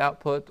cardiac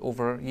output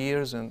over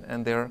years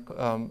and their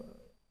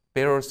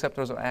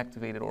baroreceptors are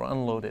activated or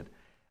unloaded.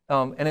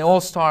 And they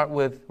all start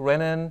with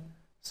renin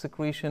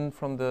secretion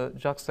from the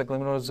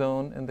juxtaglomerular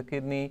zone in the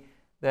kidney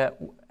that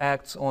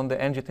acts on the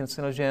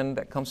angiotensinogen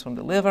that comes from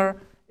the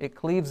liver, it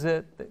cleaves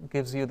it, that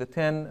gives you the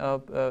 10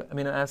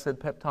 amino acid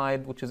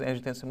peptide, which is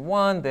angiotensin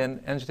 1, then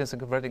angiotensin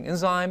converting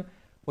enzyme,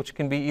 which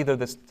can be either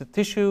the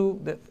tissue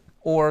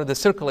or the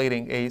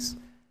circulating ACE,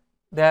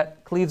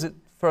 that cleaves it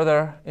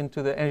further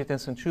into the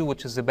angiotensin 2,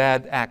 which is a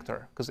bad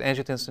actor, because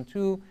angiotensin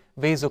 2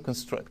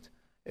 vasoconstrict.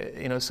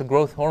 It's a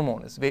growth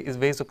hormone. It's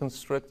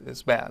vasoconstrict,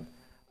 it's bad.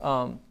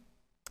 And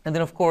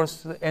then, of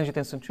course,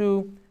 angiotensin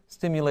 2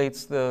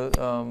 stimulates the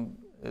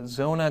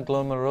zona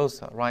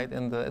glomerulosa, right,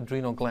 in the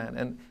adrenal gland,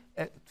 and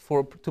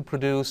to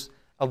produce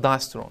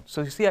aldosterone.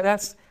 So you see,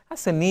 that's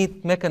a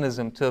neat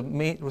mechanism to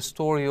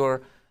restore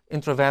your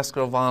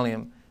intravascular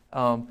volume.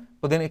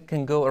 But then it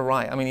can go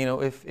awry. I mean,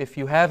 if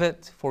you have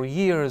it for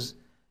years,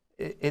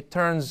 it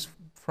turns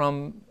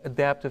from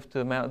adaptive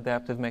to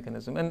maladaptive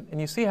mechanism. And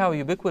you see how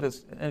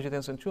ubiquitous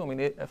angiotensin 2, I mean,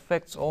 it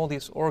affects all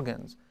these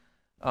organs.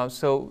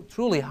 So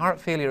truly, heart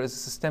failure is a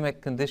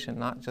systemic condition,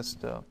 not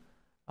just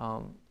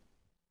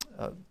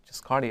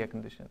cardiac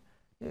condition.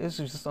 It's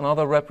just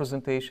another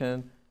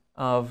representation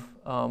of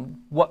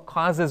what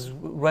causes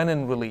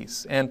renin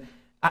release. And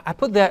I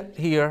put that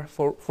here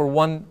for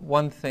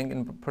one thing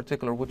in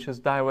particular, which is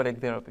diuretic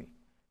therapy.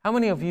 How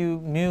many of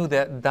you knew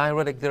that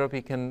diuretic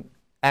therapy can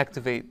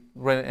activate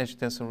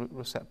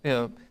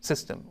renin-angiotensin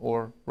system,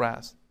 or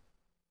RAS?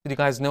 Did you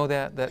guys know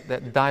that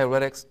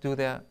diuretics do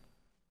that?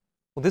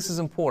 Well, this is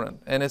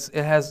important, and it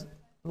has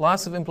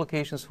lots of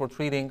implications for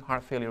treating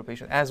heart failure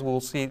patients, as we'll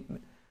see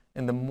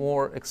in the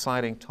more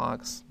exciting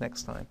talks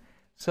next time.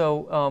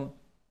 So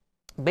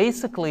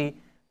basically,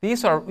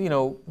 these are,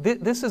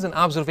 this is an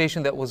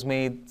observation that was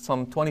made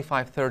some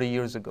 25, 30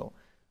 years ago.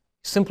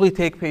 Simply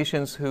take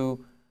patients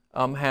who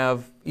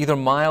have either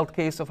mild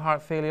case of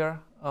heart failure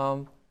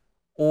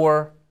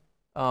or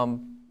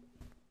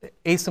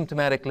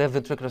asymptomatic left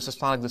ventricular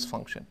systolic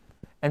dysfunction,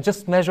 and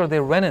just measure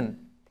their renin,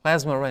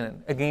 plasma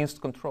renin,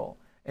 against control.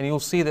 And you'll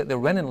see that the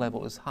renin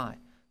level is high.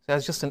 So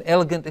that's just an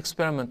elegant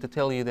experiment to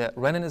tell you that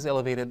renin is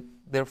elevated,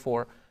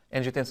 therefore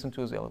angiotensin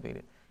 2 is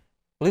elevated.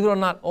 Believe it or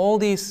not, all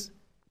these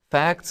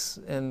facts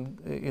and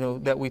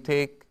that we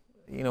take,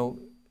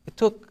 it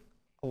took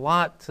a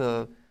lot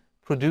to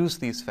produce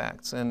these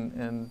facts,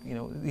 and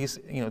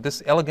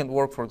this elegant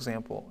work, for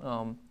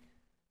example,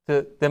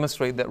 to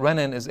demonstrate that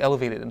renin is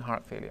elevated in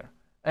heart failure,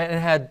 and it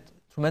had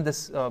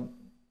tremendous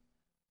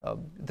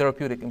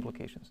therapeutic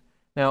implications.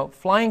 Now,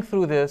 flying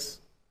through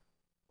this,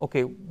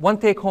 okay, one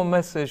take-home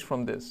message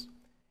from this: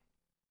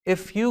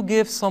 if you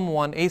give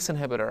someone ACE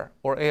inhibitor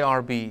or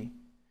ARB,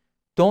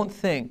 don't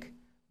think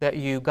that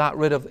you got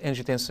rid of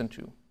angiotensin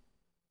 2,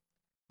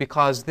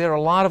 because there are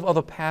a lot of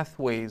other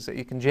pathways that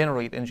you can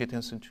generate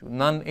angiotensin 2,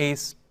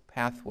 non-ACE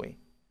pathway.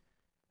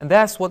 And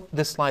that's what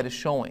this slide is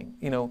showing.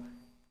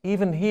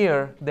 Even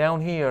here,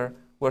 down here,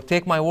 where,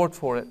 take my word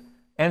for it,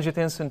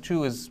 angiotensin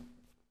 2 is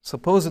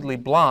supposedly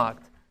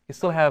blocked, you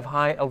still have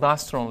high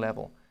aldosterone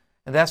level.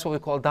 And that's what we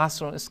call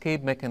aldosterone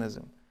escape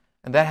mechanism.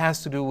 And that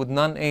has to do with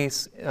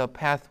non-ACE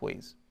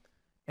pathways.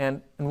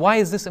 And why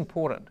is this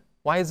important?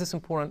 Why is this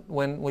important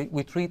when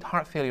we treat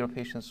heart failure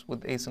patients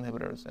with ACE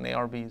inhibitors and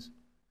ARBs?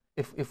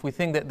 If we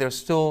think that there's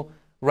still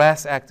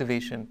RAS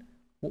activation,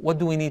 what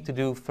do we need to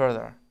do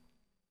further?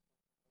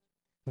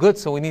 Good,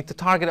 so we need to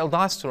target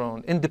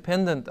aldosterone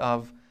independent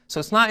of, so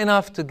it's not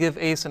enough to give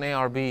ACE and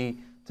ARB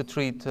to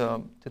treat,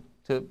 to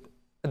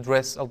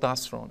address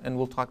aldosterone, and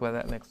we'll talk about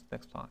that next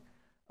talk.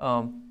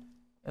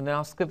 And then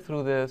I'll skip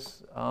through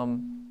this.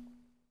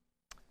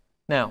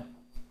 Now,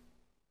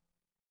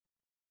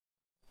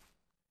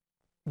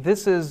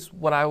 this is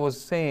what I was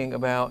saying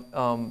about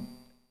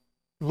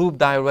loop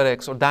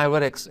diuretics, or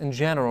diuretics in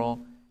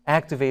general,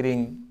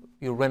 activating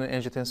your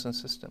renin-angiotensin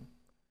system.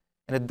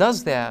 And it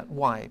does that,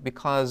 why?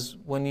 Because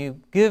when you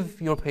give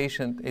your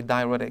patient a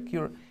diuretic,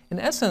 in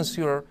essence,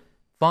 you're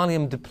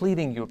volume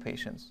depleting your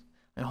patients.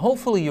 And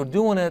hopefully you're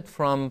doing it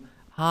from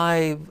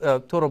high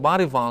total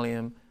body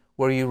volume,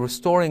 where you're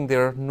restoring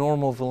their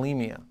normal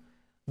volemia.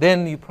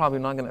 Then you're probably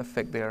not going to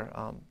affect their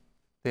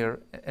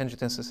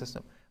angiotensin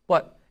system.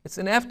 But it's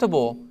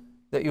inevitable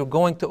that you're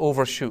going to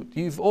overshoot.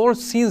 You've all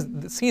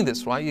seen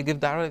this, right? You give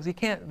diuretics, you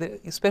can't,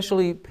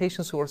 especially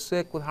patients who are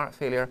sick with heart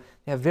failure,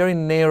 they have very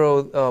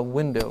narrow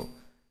window.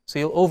 So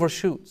you'll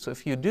overshoot. So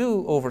if you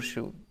do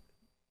overshoot,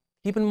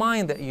 keep in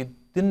mind that you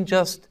didn't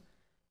just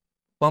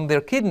bump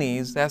their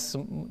kidneys, that's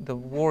the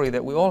worry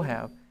that we all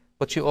have,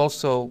 but you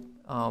also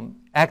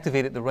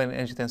activated the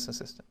renin-angiotensin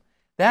system.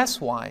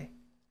 That's why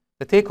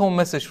the take-home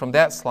message from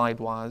that slide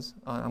was,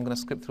 I'm going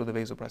to skip through the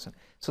vasopressin.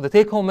 So the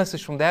take-home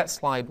message from that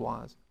slide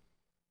was,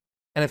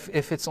 and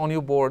if it's on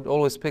your board,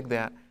 always pick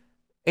that,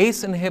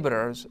 ACE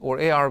inhibitors or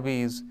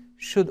ARBs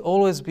should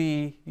always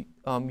be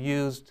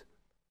used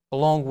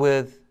along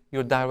with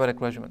your diuretic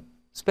regimen,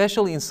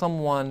 especially in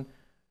someone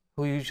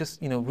who you just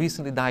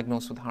recently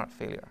diagnosed with heart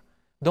failure.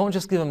 Don't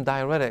just give them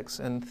diuretics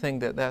and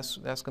think that that's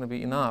going to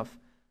be enough.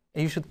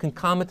 And you should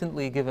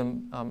concomitantly give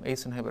them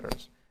ACE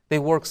inhibitors. They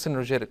work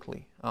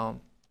synergetically.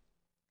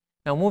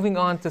 Now, moving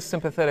on to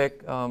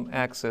sympathetic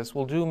axis,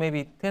 we'll do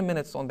maybe 10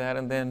 minutes on that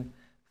and then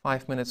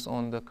 5 minutes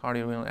on the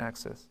cardiorenal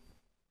axis.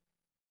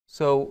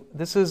 So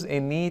this is a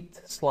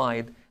neat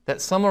slide. that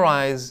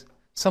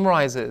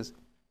summarizes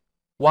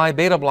why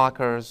beta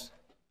blockers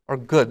are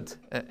good.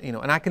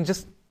 And I can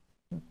just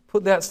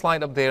put that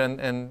slide up there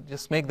and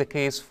just make the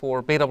case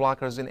for beta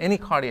blockers in any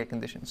cardiac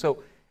condition.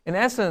 So in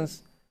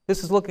essence,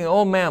 this is looking at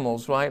all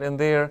mammals, right, and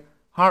their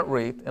heart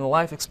rate and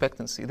life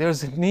expectancy.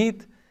 There's a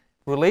neat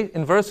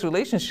inverse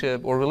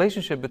relationship or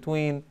relationship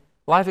between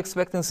life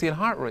expectancy and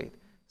heart rate.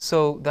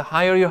 So the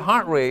higher your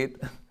heart rate,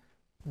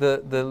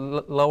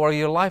 the lower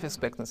your life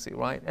expectancy,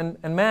 right?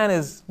 And man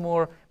is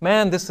more,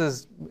 this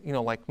is,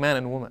 like man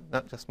and woman,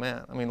 not just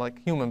man. I mean,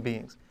 like human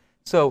beings.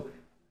 So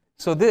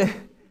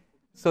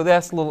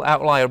that's a little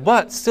outlier,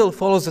 but still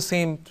follows the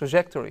same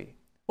trajectory.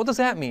 What does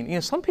that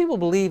mean? Some people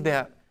believe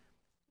that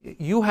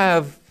you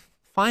have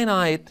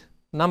finite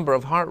number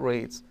of heart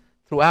rates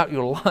throughout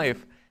your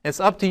life. It's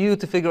up to you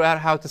to figure out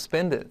how to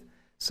spend it.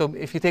 So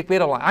if you take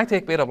beta blocker, I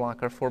take beta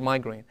blocker for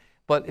migraine,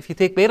 but if you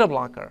take beta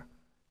blocker,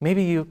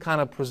 maybe you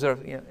kind of preserve.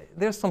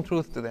 There's some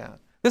truth to that.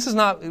 This is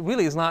not, it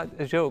really is not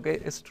a joke.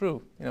 It's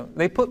true.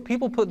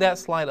 People put that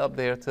slide up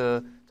there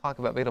to talk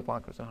about beta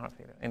blockers and heart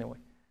failure. Anyway,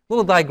 a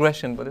little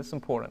digression, but it's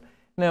important.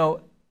 Now,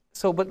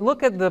 but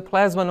look at the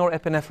plasma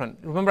norepinephrine.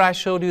 Remember I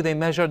showed you they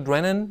measured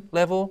renin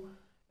level,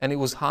 and it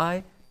was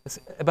high. It's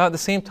about the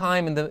same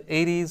time in the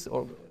 80s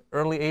or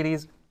early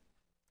 80s,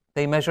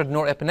 they measured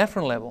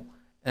norepinephrine level,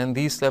 and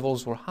these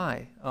levels were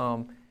high.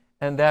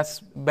 And that's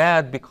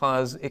bad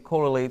because it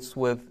correlates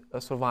with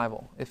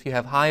survival. If you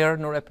have higher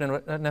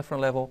norepinephrine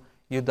level,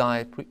 you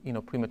die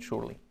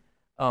prematurely.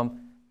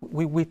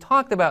 We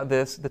talked about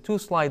this, the two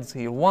slides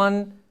here.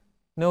 One,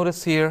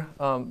 notice here,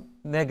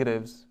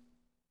 negatives.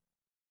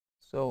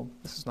 So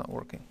this is not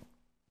working.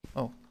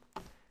 Oh.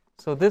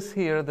 So this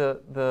here,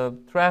 the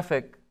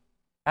traffic,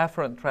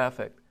 afferent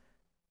traffic,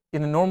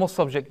 in a normal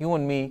subject, you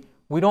and me,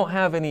 we don't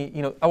have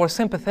any, our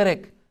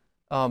sympathetic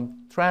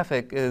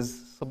traffic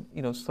is,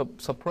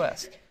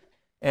 suppressed.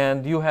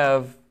 And you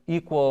have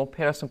equal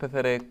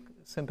parasympathetic,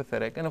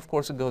 sympathetic, and of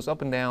course it goes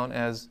up and down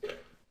as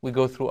we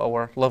go through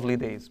our lovely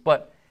days.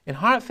 But in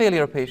heart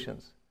failure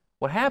patients,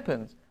 what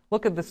happens,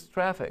 look at this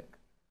traffic,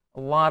 a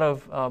lot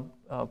of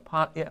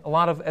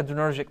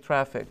adrenergic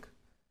traffic,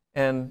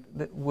 and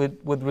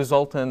with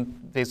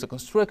resultant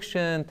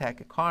vasoconstriction,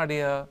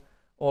 tachycardia,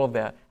 all of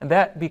that. And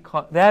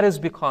that is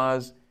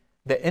because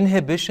the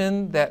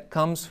inhibition that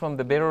comes from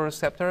the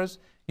baroreceptors,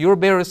 your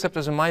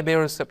baroreceptors and my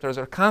baroreceptors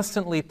are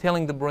constantly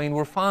telling the brain,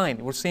 we're fine,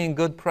 we're seeing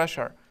good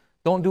pressure,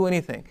 don't do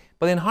anything.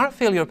 But in heart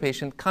failure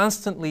patient,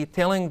 constantly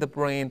telling the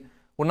brain,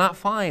 we're not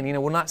fine,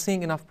 we're not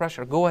seeing enough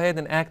pressure, go ahead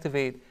and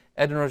activate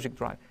adrenergic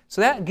drive. So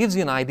that gives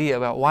you an idea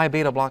about why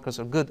beta blockers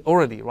are good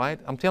already, right?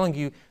 I'm telling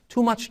you,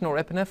 too much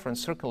norepinephrine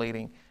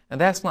circulating, and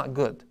that's not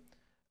good.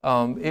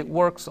 It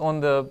works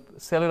on the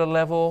cellular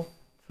level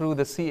through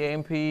the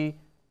CAMP,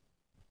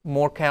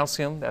 more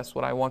calcium. That's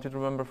what I want you to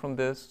remember from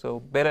this.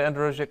 So beta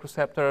adrenergic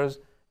receptors,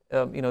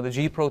 the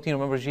G protein,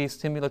 remember G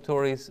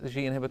stimulatory,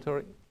 G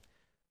inhibitory.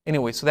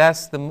 Anyway, so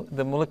that's the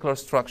molecular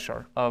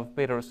structure of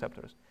beta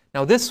receptors.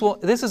 Now this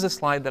is a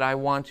slide that I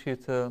want you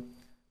to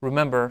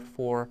remember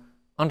for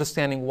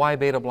understanding why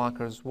beta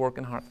blockers work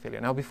in heart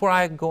failure. Now before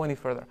I go any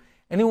further,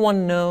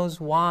 anyone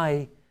knows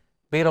why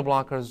beta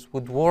blockers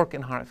would work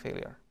in heart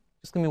failure?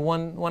 Just give me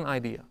one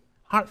idea.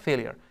 Heart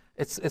failure,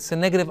 it's a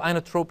negative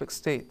inotropic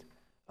state.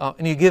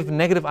 And you give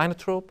negative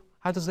inotrope,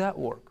 how does that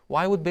work?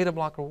 Why would beta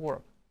blocker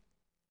work?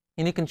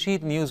 And you can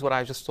cheat and use what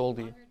I just told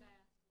you.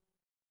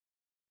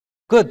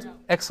 Good,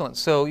 excellent.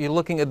 So you're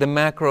looking at the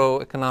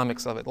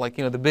macroeconomics of it, like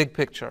the big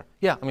picture.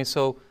 Yeah,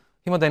 so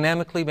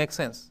hemodynamically makes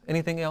sense.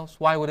 Anything else?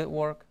 Why would it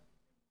work?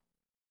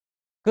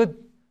 Good.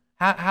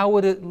 How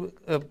would it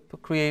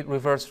create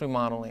reverse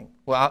remodeling?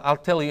 Well, I'll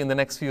tell you in the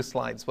next few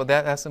slides, but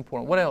that's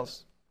important. What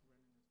else?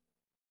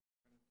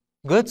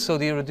 Good, so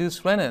they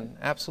reduce renin,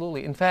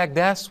 absolutely. In fact,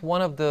 that's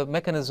one of the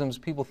mechanisms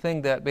people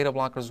think that beta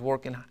blockers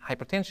work in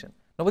hypertension.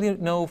 Nobody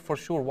knows for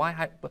sure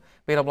why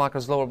beta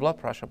blockers lower blood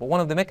pressure, but one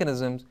of the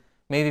mechanisms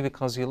maybe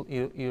because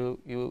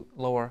you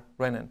lower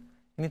renin.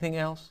 Anything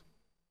else?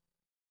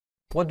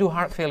 What do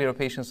heart failure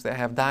patients that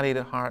have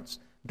dilated hearts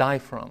die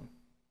from,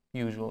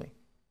 usually?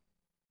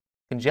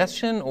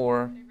 Congestion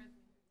or?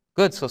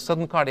 Good, so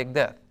sudden cardiac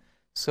death.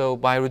 So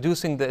by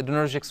reducing the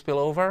adrenergic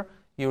spillover,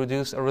 you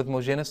reduce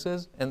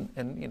arrhythmogenesis,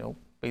 and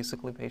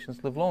basically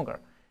patients live longer.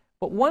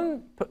 But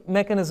one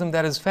mechanism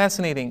that is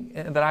fascinating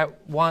and that I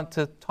want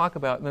to talk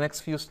about in the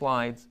next few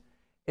slides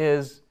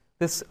is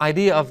this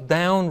idea of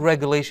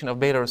down-regulation of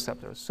beta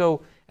receptors.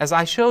 So as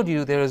I showed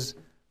you, there's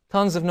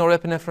tons of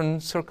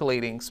norepinephrine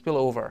circulating,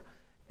 spillover.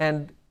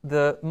 And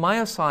the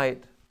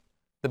myocyte,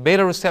 the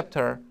beta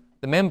receptor,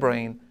 the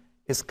membrane,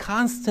 is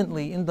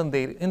constantly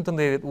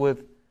inundated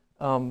with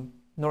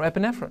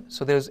norepinephrine.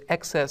 So there's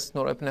excess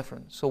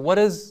norepinephrine. So what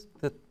is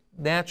the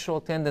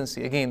natural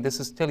tendency? Again, this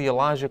is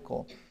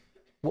teleological.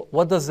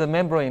 What does the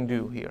membrane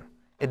do here?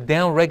 It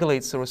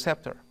down-regulates the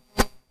receptor.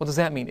 What does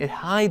that mean? It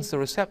hides the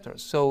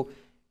receptors. So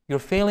your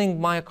failing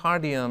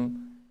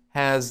myocardium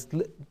has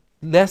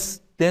less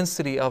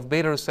density of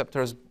beta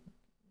receptors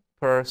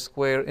per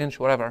square inch,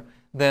 whatever,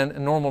 than a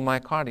normal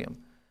myocardium.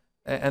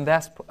 And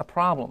that's a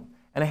problem.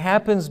 And it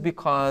happens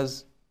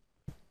because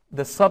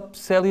the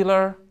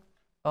subcellular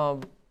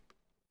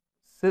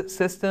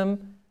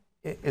system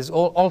is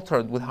all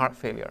altered with heart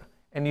failure.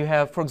 And you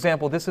have, for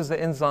example, this is the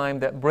enzyme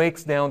that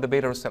breaks down the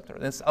beta receptor,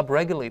 and it's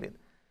upregulated.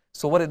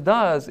 So what it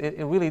does,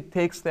 it really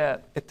takes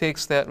that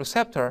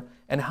receptor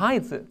and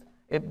hides it.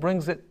 It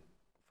brings it,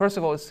 first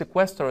of all, it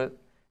sequesters it,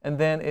 and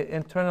then it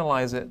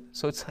internalizes it,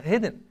 so it's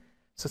hidden.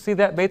 So see,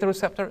 that beta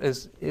receptor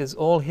is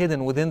all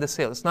hidden within the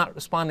cell. It's not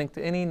responding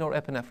to any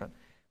norepinephrine.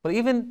 But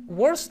even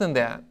worse than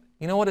that,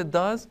 you know what it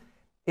does?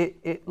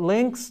 It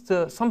links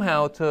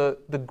somehow to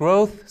the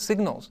growth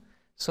signals.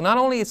 So not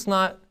only it's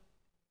not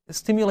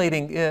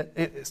stimulating it,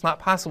 it's not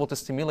possible to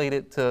stimulate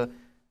it to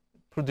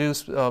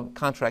produce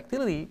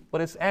contractility,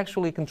 but it's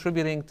actually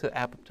contributing to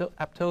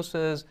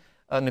apoptosis,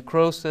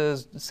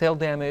 necrosis, cell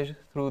damage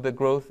through the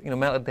growth,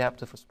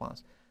 maladaptive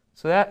response.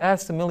 So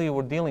that's the milieu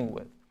we're dealing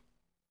with.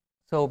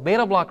 So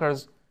beta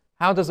blockers,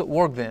 how does it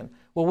work then?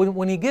 Well,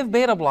 when you give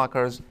beta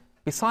blockers,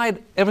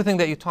 beside everything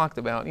that you talked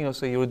about,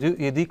 so you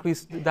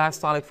decrease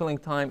diastolic filling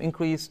time, you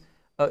increase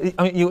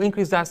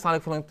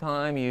diastolic filling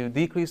time, you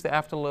decrease the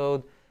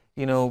afterload,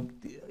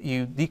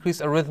 you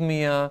decrease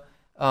arrhythmia,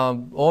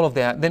 all of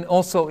that. Then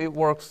also it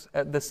works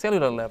at the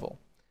cellular level.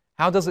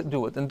 How does it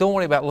do it? And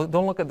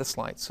don't look at the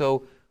slide.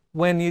 So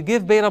when you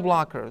give beta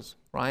blockers,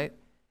 right?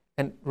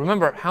 And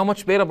remember, how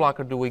much beta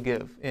blocker do we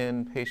give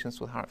in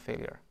patients with heart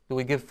failure? Do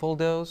we give full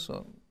dose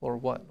or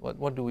what?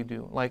 What do we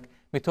do? Like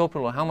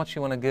metoprolol, how much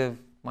you want to give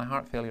my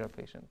heart failure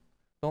patient?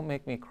 Don't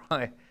make me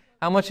cry.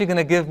 How much are you going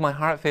to give my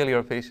heart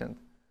failure patient?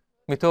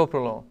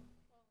 Metoprolol.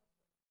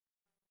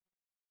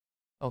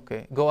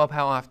 Okay, go up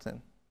how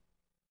often?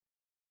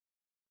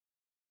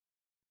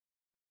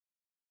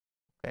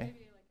 Okay.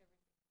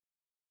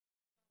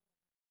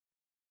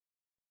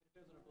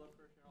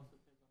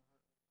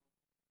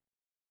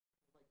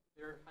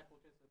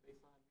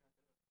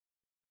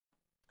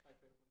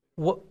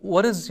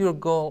 What is your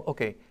goal?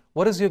 Okay,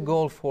 what is your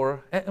goal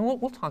for? And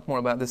we'll talk more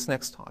about this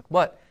next talk.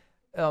 But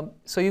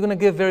so you're going to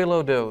give very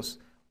low dose.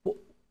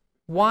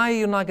 Why are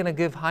you not going to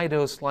give high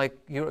dose like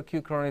your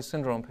acute coronary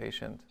syndrome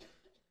patient?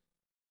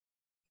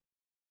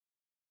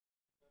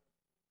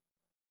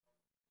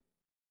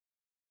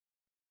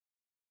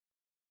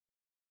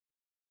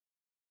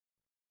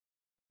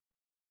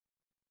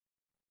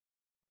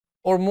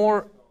 Or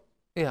more,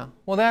 yeah.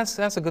 Well,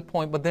 that's a good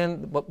point. But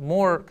then, what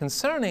more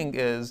concerning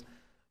is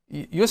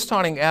you're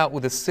starting out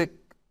with a sick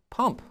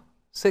pump,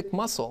 sick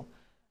muscle,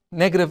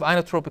 negative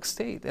inotropic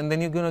state, and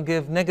then you're going to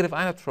give negative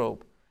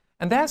inotrope.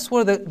 And that's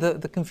where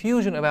the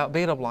confusion about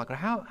beta blocker.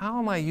 How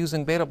am I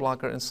using beta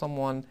blocker in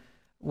someone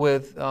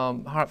with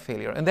heart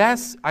failure? And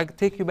I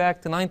take you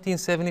back to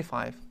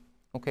 1975,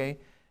 okay?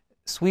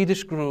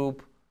 Swedish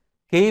group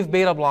gave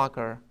beta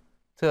blocker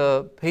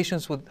to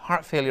patients with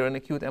heart failure and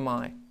acute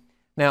MI.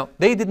 Now,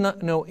 they did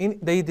not know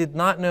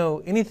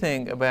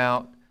anything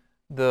about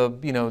the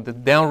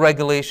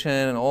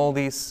downregulation and all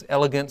these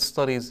elegant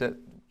studies that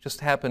just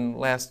happened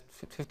last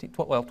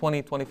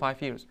 20,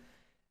 25 years.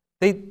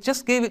 They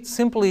just gave it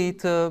simply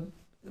to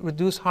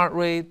reduce heart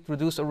rate,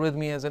 reduce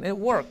arrhythmias, and it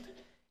worked.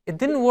 It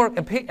didn't work,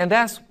 and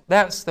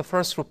that's the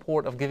first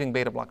report of giving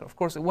beta blocker. Of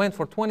course, it went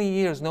for 20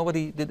 years.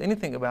 Nobody did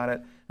anything about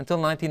it until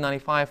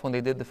 1995 when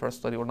they did the first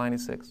study, or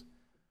 96.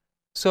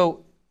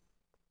 So,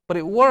 but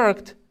it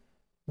worked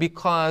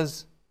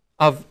because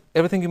of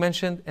everything you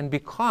mentioned, and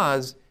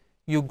because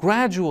you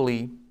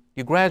gradually,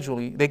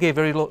 they gave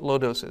very low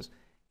doses.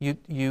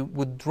 You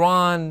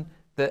withdrawn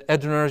the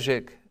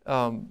adrenergic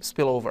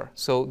spillover.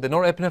 So the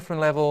norepinephrine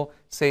level,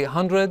 say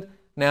 100,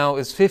 now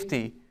is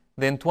 50,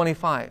 then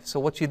 25. So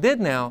what you did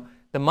now,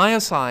 the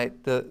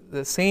myocyte,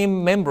 the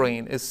same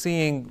membrane, is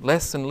seeing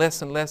less and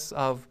less and less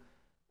of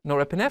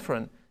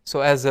norepinephrine.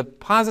 So as a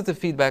positive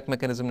feedback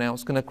mechanism now,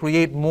 it's going to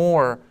create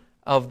more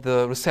of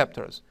the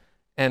receptors.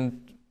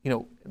 And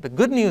the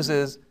good news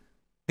is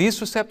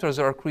these receptors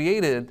are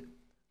created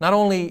not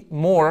only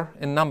more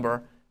in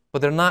number,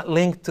 but they're not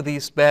linked to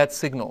these bad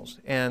signals.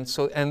 And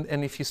so,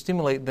 and if you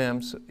stimulate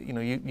them, so,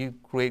 you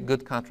create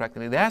good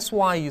contractility. That's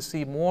why you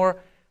see more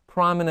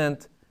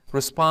prominent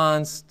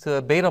response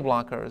to beta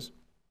blockers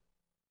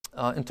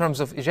in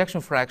terms of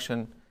ejection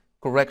fraction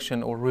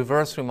correction or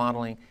reverse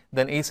remodeling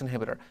than ACE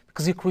inhibitor,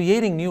 because you're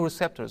creating new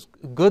receptors,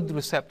 good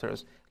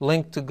receptors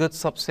linked to good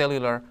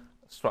subcellular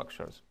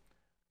structures.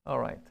 All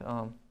right.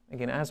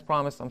 Again, as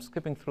promised, I'm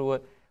skipping through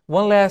it.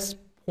 One last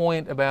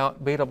point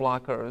about beta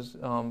blockers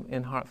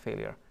in heart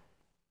failure.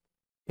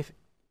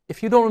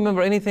 If you don't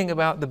remember anything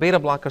about the beta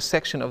blocker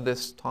section of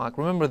this talk,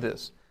 remember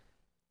this.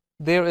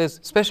 There is,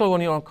 especially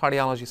when you're on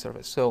cardiology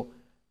service, so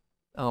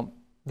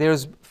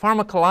there's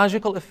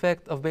pharmacological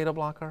effect of beta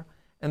blocker,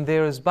 and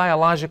there is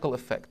biological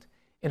effect.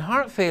 In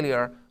heart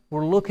failure,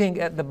 we're looking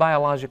at the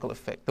biological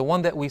effect, the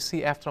one that we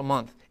see after a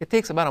month. It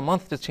takes about a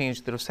month to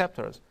change the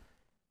receptors.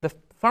 The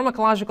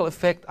pharmacological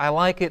effect, I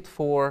like it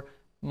for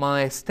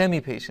my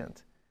STEMI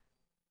patient,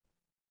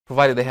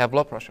 provided they have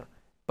blood pressure.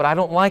 But I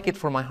don't like it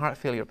for my heart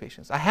failure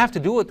patients. I have to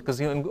do it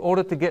because in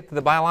order to get to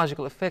the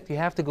biological effect, you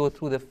have to go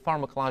through the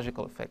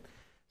pharmacological effect.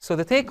 So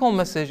the take-home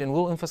message, and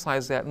we'll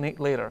emphasize that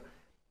later,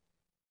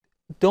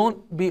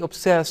 don't be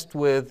obsessed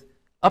with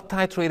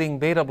up-titrating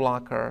beta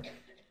blocker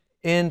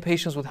in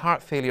patients with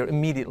heart failure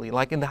immediately,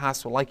 like in the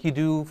hospital, like you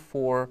do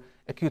for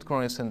acute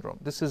coronary syndrome.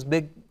 This is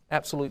big,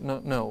 absolute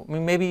no. I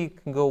mean, maybe you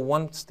can go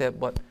one step,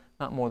 but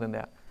not more than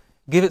that.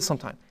 Give it some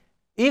time.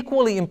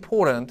 Equally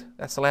important,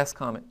 that's the last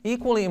comment,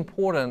 equally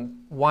important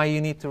why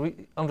you need to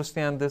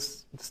understand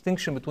this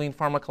distinction between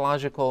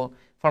pharmacological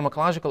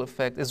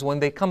effect is when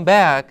they come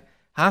back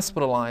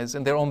hospitalized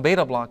and they're on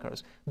beta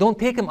blockers. Don't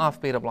take them off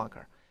beta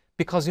blocker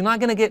because you're not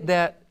going to get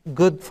that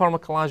good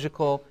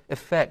pharmacological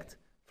effect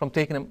from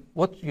taking them.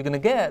 What you're going to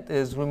get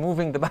is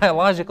removing the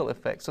biological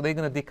effect, so they're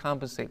going to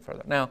decompensate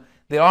further. Now,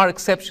 there are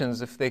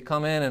exceptions. If they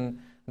come in and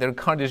they're in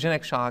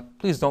cardiogenic shock,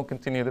 please don't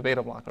continue the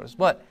beta blockers.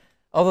 But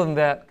other than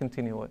that,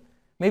 continue it.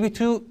 Maybe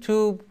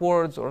two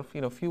words or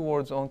a few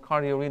words on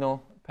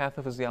cardiorenal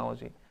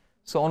pathophysiology.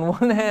 So on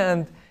one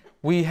hand,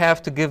 we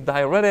have to give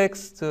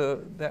diuretics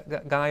to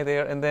that guy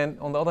there, and then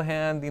on the other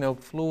hand,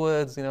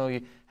 fluids.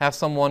 You have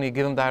someone, you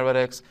give them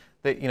diuretics,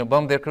 they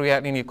bump their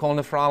creatinine, you call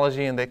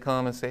nephrology, and they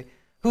come and say,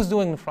 "Who's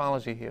doing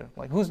nephrology here?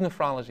 Like, who's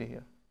nephrology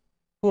here?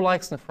 Who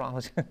likes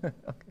nephrology?"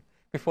 Okay.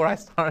 Before I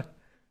start,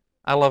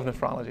 I love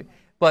nephrology,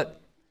 but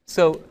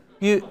so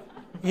you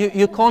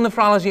call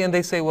nephrology, and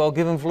they say, "Well,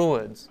 give him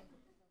fluids."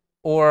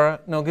 Or,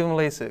 no, give them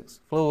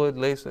Lasix, fluid,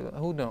 Lasix,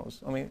 who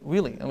knows? I mean,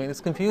 really,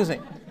 it's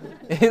confusing.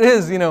 It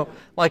is,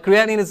 like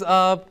creatinine is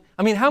up.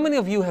 I mean, how many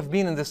of you have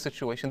been in this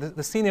situation?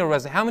 The senior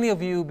resident, how many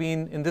of you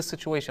been in this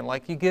situation?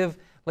 Like you give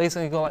Lasix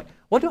and you go like,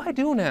 what do I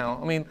do now?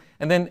 I mean,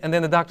 and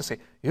then the doctor say,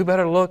 you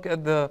better look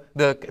at the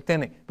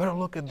better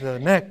look at the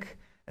neck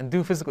and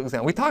do physical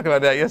exam. We talked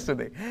about that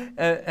yesterday.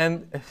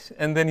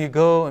 And then you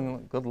go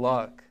and good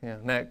luck,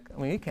 neck.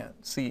 I mean, you can't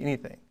see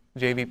anything,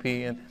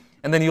 JVP,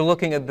 and then you're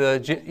looking at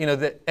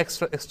the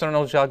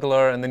external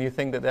jugular, and then you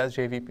think that that's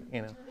JVP,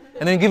 And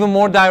then you give them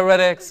more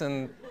diuretics,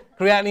 and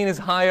creatinine is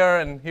higher,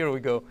 and here we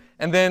go.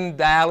 And then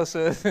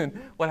dialysis, and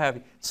what have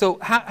you. So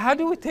how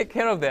do we take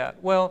care of that?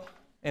 Well,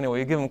 anyway,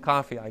 you give them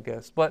coffee, I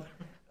guess. But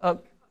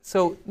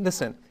so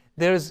listen,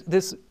 this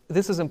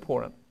is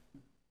important.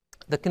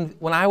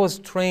 When I was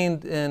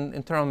trained in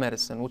internal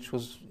medicine, which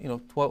was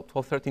 12,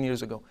 13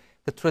 years ago,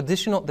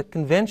 the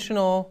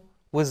conventional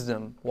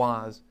wisdom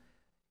was,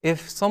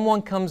 if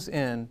someone comes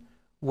in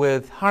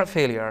with heart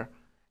failure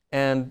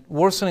and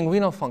worsening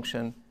renal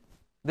function,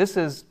 this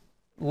is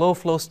low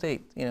flow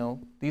state.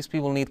 These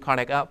people need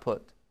cardiac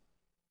output.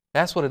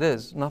 That's what it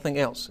is, nothing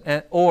else.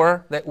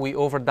 Or that we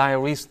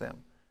over-diurese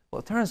them. Well,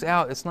 it turns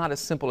out it's not as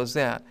simple as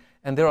that.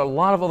 And there are a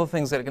lot of other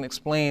things that can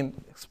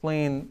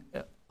explain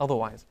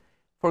otherwise.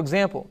 For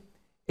example,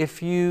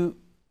 if you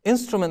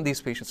instrument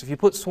these patients, if you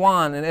put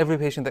SWAN in every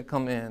patient that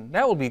come in,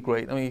 that would be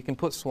great. I mean, you can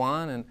put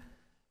SWAN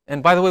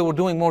and by the way, we're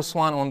doing more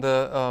SWAN on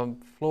the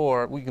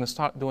floor. We're going to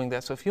start doing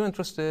that. So if you're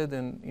interested,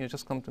 and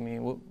just come to me.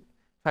 In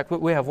fact,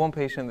 we have one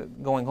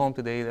patient going home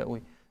today that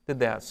we did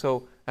that.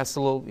 So that's a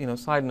little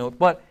side note.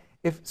 But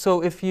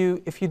if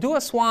you do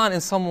a SWAN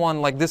in someone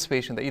like this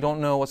patient that you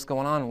don't know what's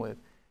going on with,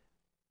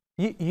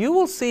 you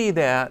will see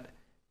that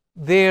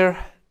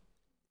their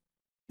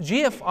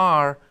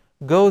GFR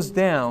goes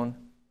down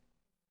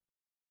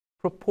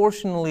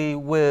proportionally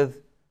with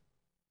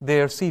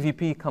their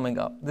CVP coming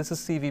up. This is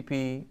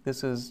CVP,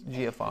 this is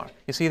GFR.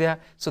 You see that?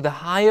 So the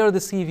higher the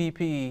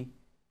CVP,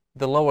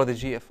 the lower the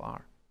GFR.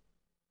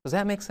 Does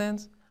that make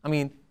sense? I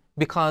mean,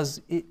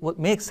 because what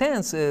makes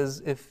sense is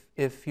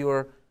if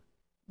you're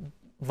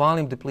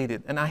volume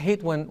depleted. And I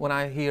hate when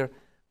I hear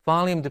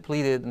volume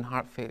depleted in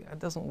heart failure. It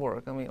doesn't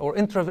work. I mean, or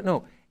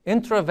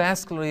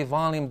intravascularly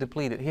volume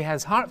depleted. He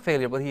has heart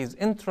failure, but he's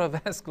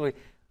intravascularly.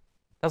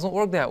 Doesn't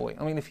work that way.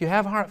 I mean, if you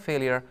have heart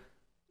failure,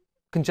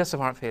 congestive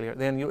heart failure,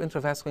 then you're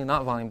intravascularly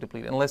not volume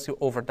depleted unless you're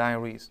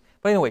over-diuresed.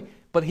 But anyway,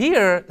 but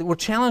here we're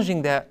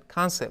challenging that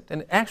concept.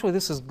 And actually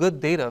this is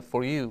good data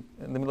for you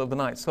in the middle of the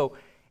night. So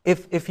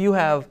if you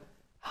have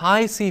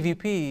high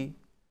CVP,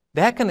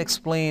 that can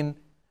explain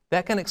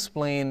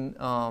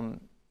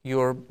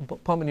your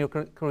pump in your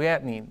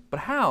creatinine. But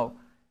how?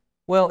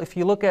 Well, if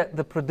you look at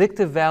the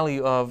predictive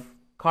value of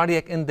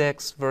cardiac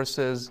index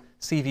versus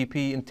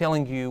CVP in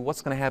telling you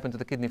what's going to happen to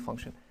the kidney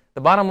function.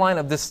 The bottom line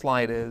of this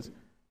slide is,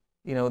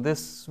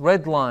 this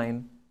red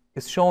line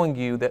is showing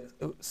you that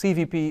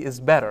CVP is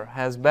better,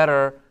 has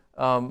better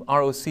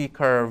ROC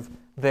curve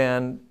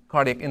than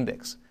cardiac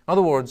index. In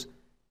other words,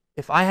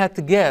 if I had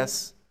to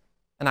guess,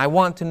 and I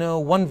want to know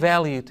one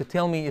value to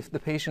tell me if the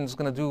patient is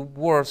going to do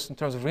worse in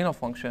terms of renal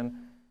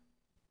function,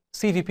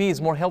 CVP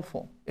is more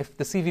helpful. If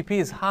the CVP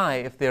is high,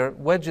 if their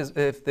wedge or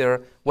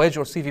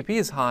CVP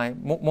is high,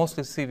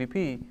 mostly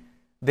CVP,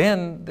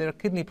 then their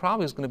kidney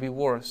probably is going to be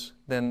worse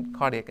than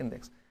cardiac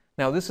index.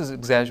 Now, this is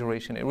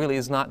exaggeration. It really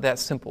is not that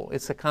simple.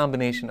 It's a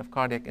combination of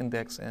cardiac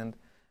index and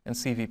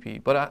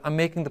CVP. But I'm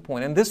making the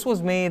point. And this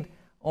was made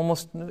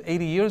almost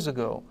 80 years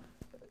ago.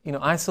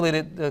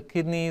 Isolated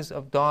kidneys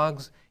of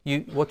dogs.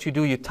 What you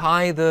do, you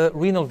tie the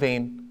renal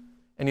vein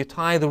and you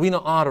tie the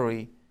renal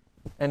artery,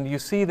 and you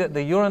see that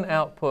the urine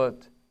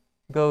output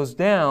goes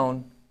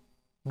down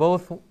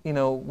both,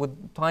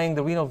 with tying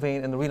the renal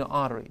vein and the renal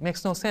artery. It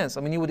makes no sense.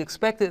 I mean, you would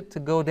expect it to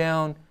go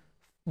down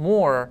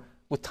more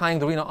with tying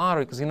the renal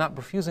artery because you're not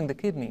perfusing the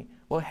kidney.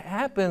 Well, it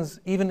happens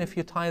even if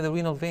you tie the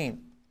renal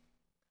vein.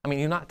 I mean,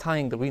 you're not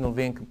tying the renal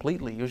vein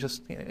completely. You're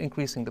just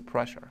increasing the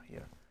pressure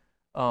here.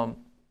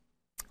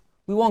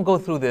 We won't go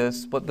through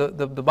this, but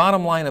the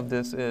bottom line of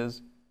this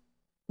is,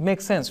 it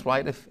makes sense,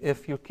 right?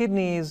 If your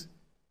kidneys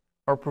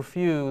are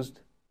perfused,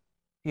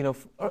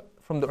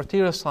 from the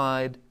arterial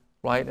side,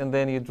 right, and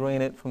then you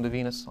drain it from the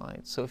venous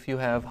side. So if you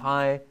have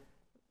high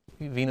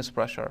venous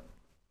pressure,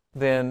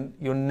 then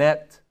your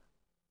net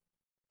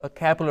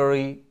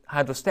capillary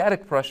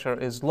hydrostatic pressure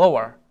is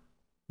lower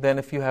than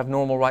if you have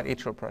normal right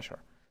atrial pressure.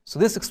 So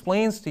this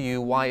explains to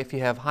you why if you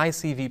have high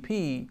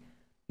CVP,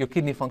 your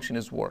kidney function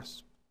is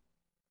worse.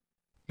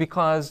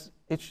 Because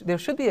there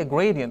should be a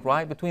gradient,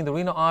 right, between the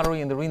renal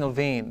artery and the renal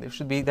vein. There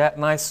should be that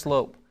nice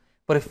slope.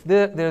 But if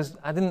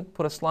I didn't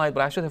put a slide,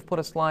 but I should have put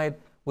a slide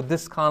with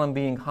this column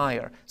being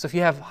higher. So if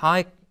you have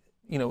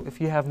if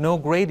you have no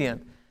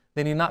gradient,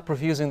 then you're not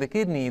perfusing the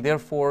kidney,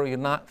 therefore you're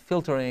not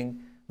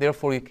filtering,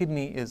 therefore your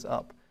kidney is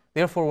up.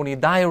 Therefore, when you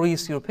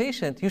diurese your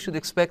patient, you should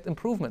expect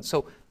improvement.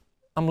 So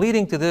I'm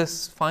leading to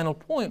this final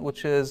point,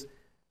 which is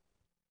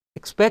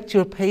expect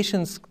your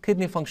patient's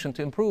kidney function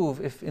to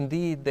improve if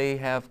indeed they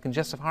have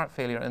congestive heart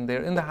failure and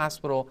they're in the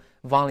hospital,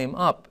 volume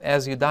up.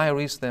 As you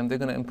diurese them, they're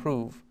going to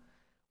improve.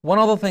 One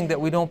other thing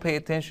that we don't pay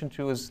attention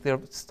to is their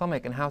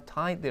stomach and how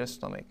tight their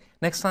stomach.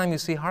 Next time you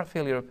see heart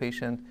failure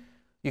patient,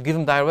 you give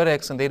them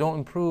diuretics and they don't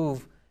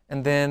improve,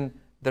 and then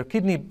their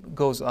kidney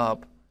goes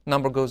up,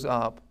 number goes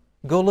up.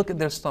 Go look at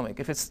their stomach.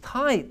 If it's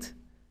tight,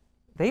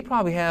 they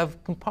probably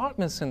have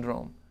compartment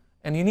syndrome,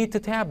 and you need to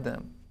tab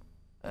them.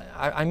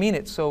 I mean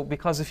it. So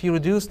because if you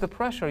reduce the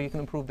pressure, you can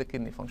improve the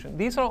kidney function.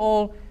 These are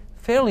all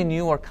fairly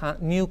new or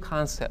new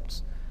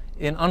concepts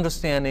in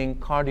understanding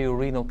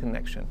cardio-renal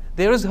connection.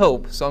 There is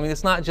hope. So I mean,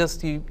 it's not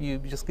just you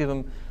just give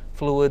them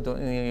fluid or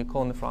you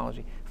call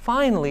nephrology.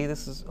 Finally,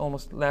 this is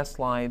almost last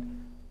slide.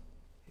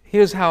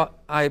 Here's how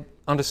I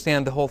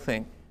understand the whole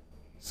thing.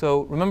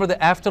 So remember the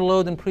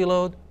afterload and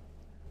preload?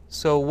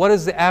 So what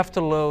is the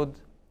afterload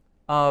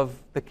of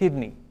the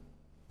kidney?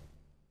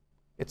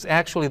 It's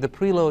actually the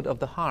preload of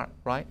the heart,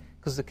 right?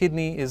 Because the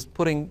kidney is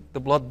putting the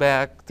blood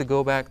back to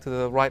go back to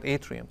the right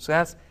atrium. So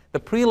that's the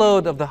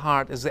preload of the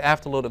heart is the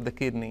afterload of the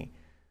kidney.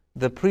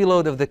 The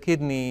preload of the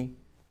kidney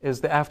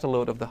is the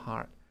afterload of the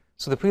heart.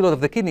 So the preload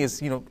of the kidney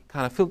is,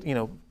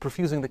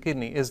 perfusing the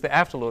kidney is the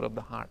afterload of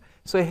the heart.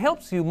 So it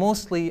helps you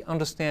mostly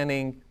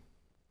understanding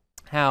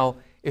how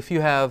if you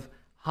have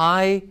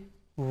high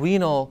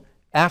renal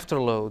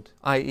afterload,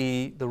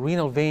 i.e. the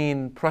renal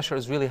vein pressure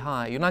is really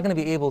high, you're not going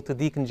to be able to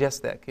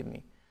decongest that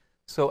kidney.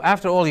 So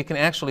after all, you can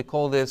actually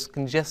call this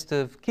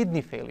congestive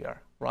kidney failure,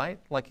 right?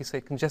 Like you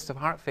say congestive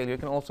heart failure, you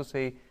can also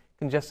say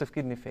congestive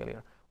kidney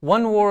failure.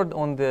 One word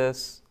on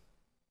this,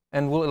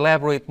 and we'll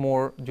elaborate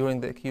more during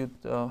the acute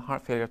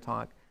heart failure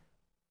talk.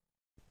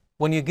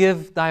 When you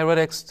give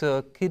diuretics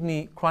to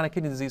chronic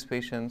kidney disease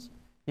patients,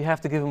 you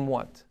have to give them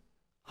what?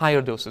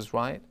 Higher doses,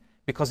 right?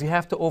 Because you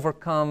have to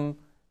overcome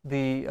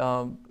the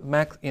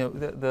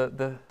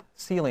the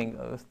ceiling,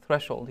 the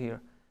threshold here.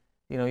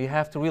 You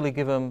have to really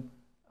give them.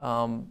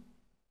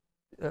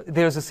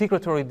 There's a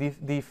secretory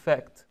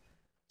defect,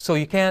 so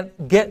you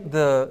can't get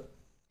the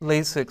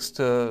Lasix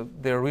to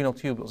their renal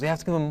tubules. You have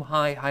to give them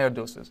higher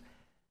doses.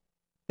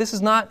 This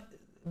is not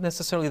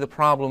necessarily the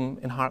problem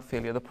in heart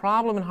failure. The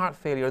problem in heart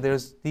failure,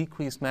 there's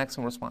decreased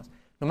maximum response.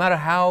 No matter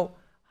how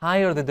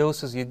higher the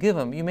doses you give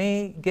them, you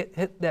may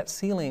hit that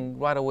ceiling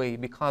right away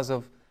because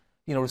of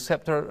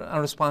receptor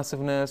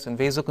unresponsiveness and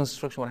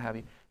vasoconstriction, what have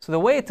you. So the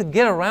way to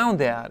get around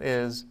that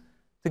is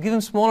to give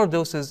them smaller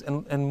doses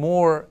and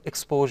more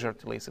exposure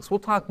to Lasix. We'll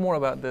talk more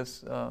about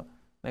this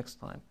next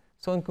time.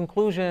 So in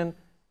conclusion,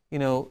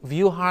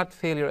 view heart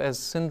failure as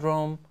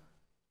syndrome,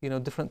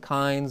 different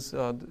kinds,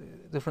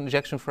 different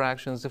ejection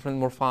fractions,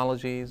 different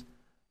morphologies.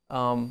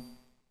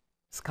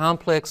 It's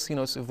complex,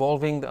 it's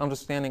evolving the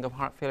understanding of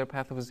heart failure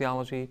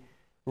pathophysiology.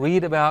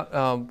 Read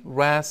about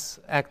RAS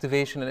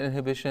activation and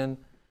inhibition.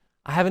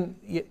 I haven't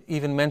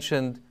even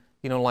mentioned,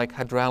 like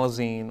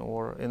hydralazine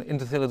or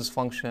endothelial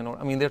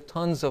dysfunction, there are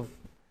tons of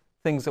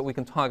things that we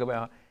can talk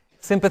about.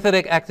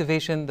 Sympathetic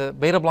activation, the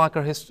beta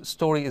blocker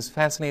story is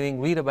fascinating.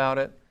 Read about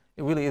it.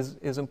 It really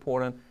is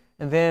important.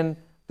 And then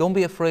don't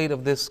be afraid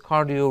of this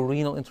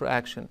cardio-renal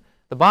interaction.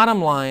 The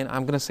bottom line,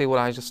 I'm going to say what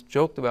I just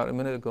joked about a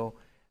minute ago.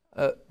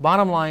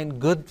 Bottom line,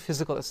 good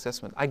physical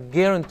assessment. I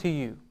guarantee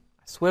you,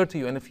 I swear to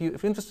you, and if you're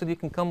interested, you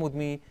can come with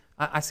me.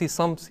 I see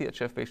some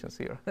CHF patients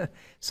here.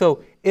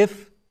 So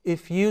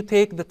if you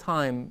take the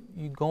time,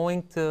 you're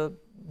going to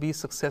be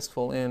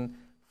successful in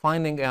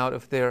finding out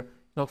if they're,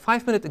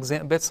 5-minute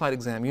exam, bedside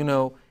exam,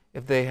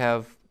 if they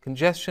have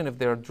congestion, if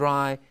they're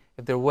dry,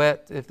 if they're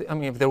wet, if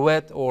they're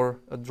wet or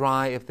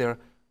dry, if they're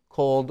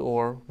cold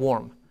or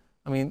warm.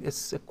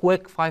 It's a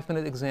quick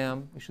 5-minute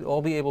exam. You should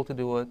all be able to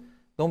do it.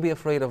 Don't be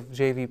afraid of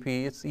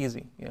JVP. It's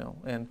easy,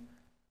 And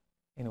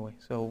anyway,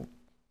 so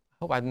I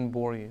hope I didn't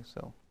bore you.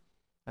 So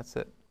that's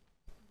it.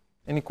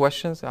 Any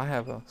questions? I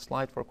have a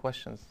slide for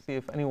questions. See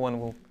if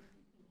anyone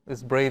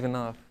is brave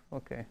enough.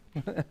 Okay.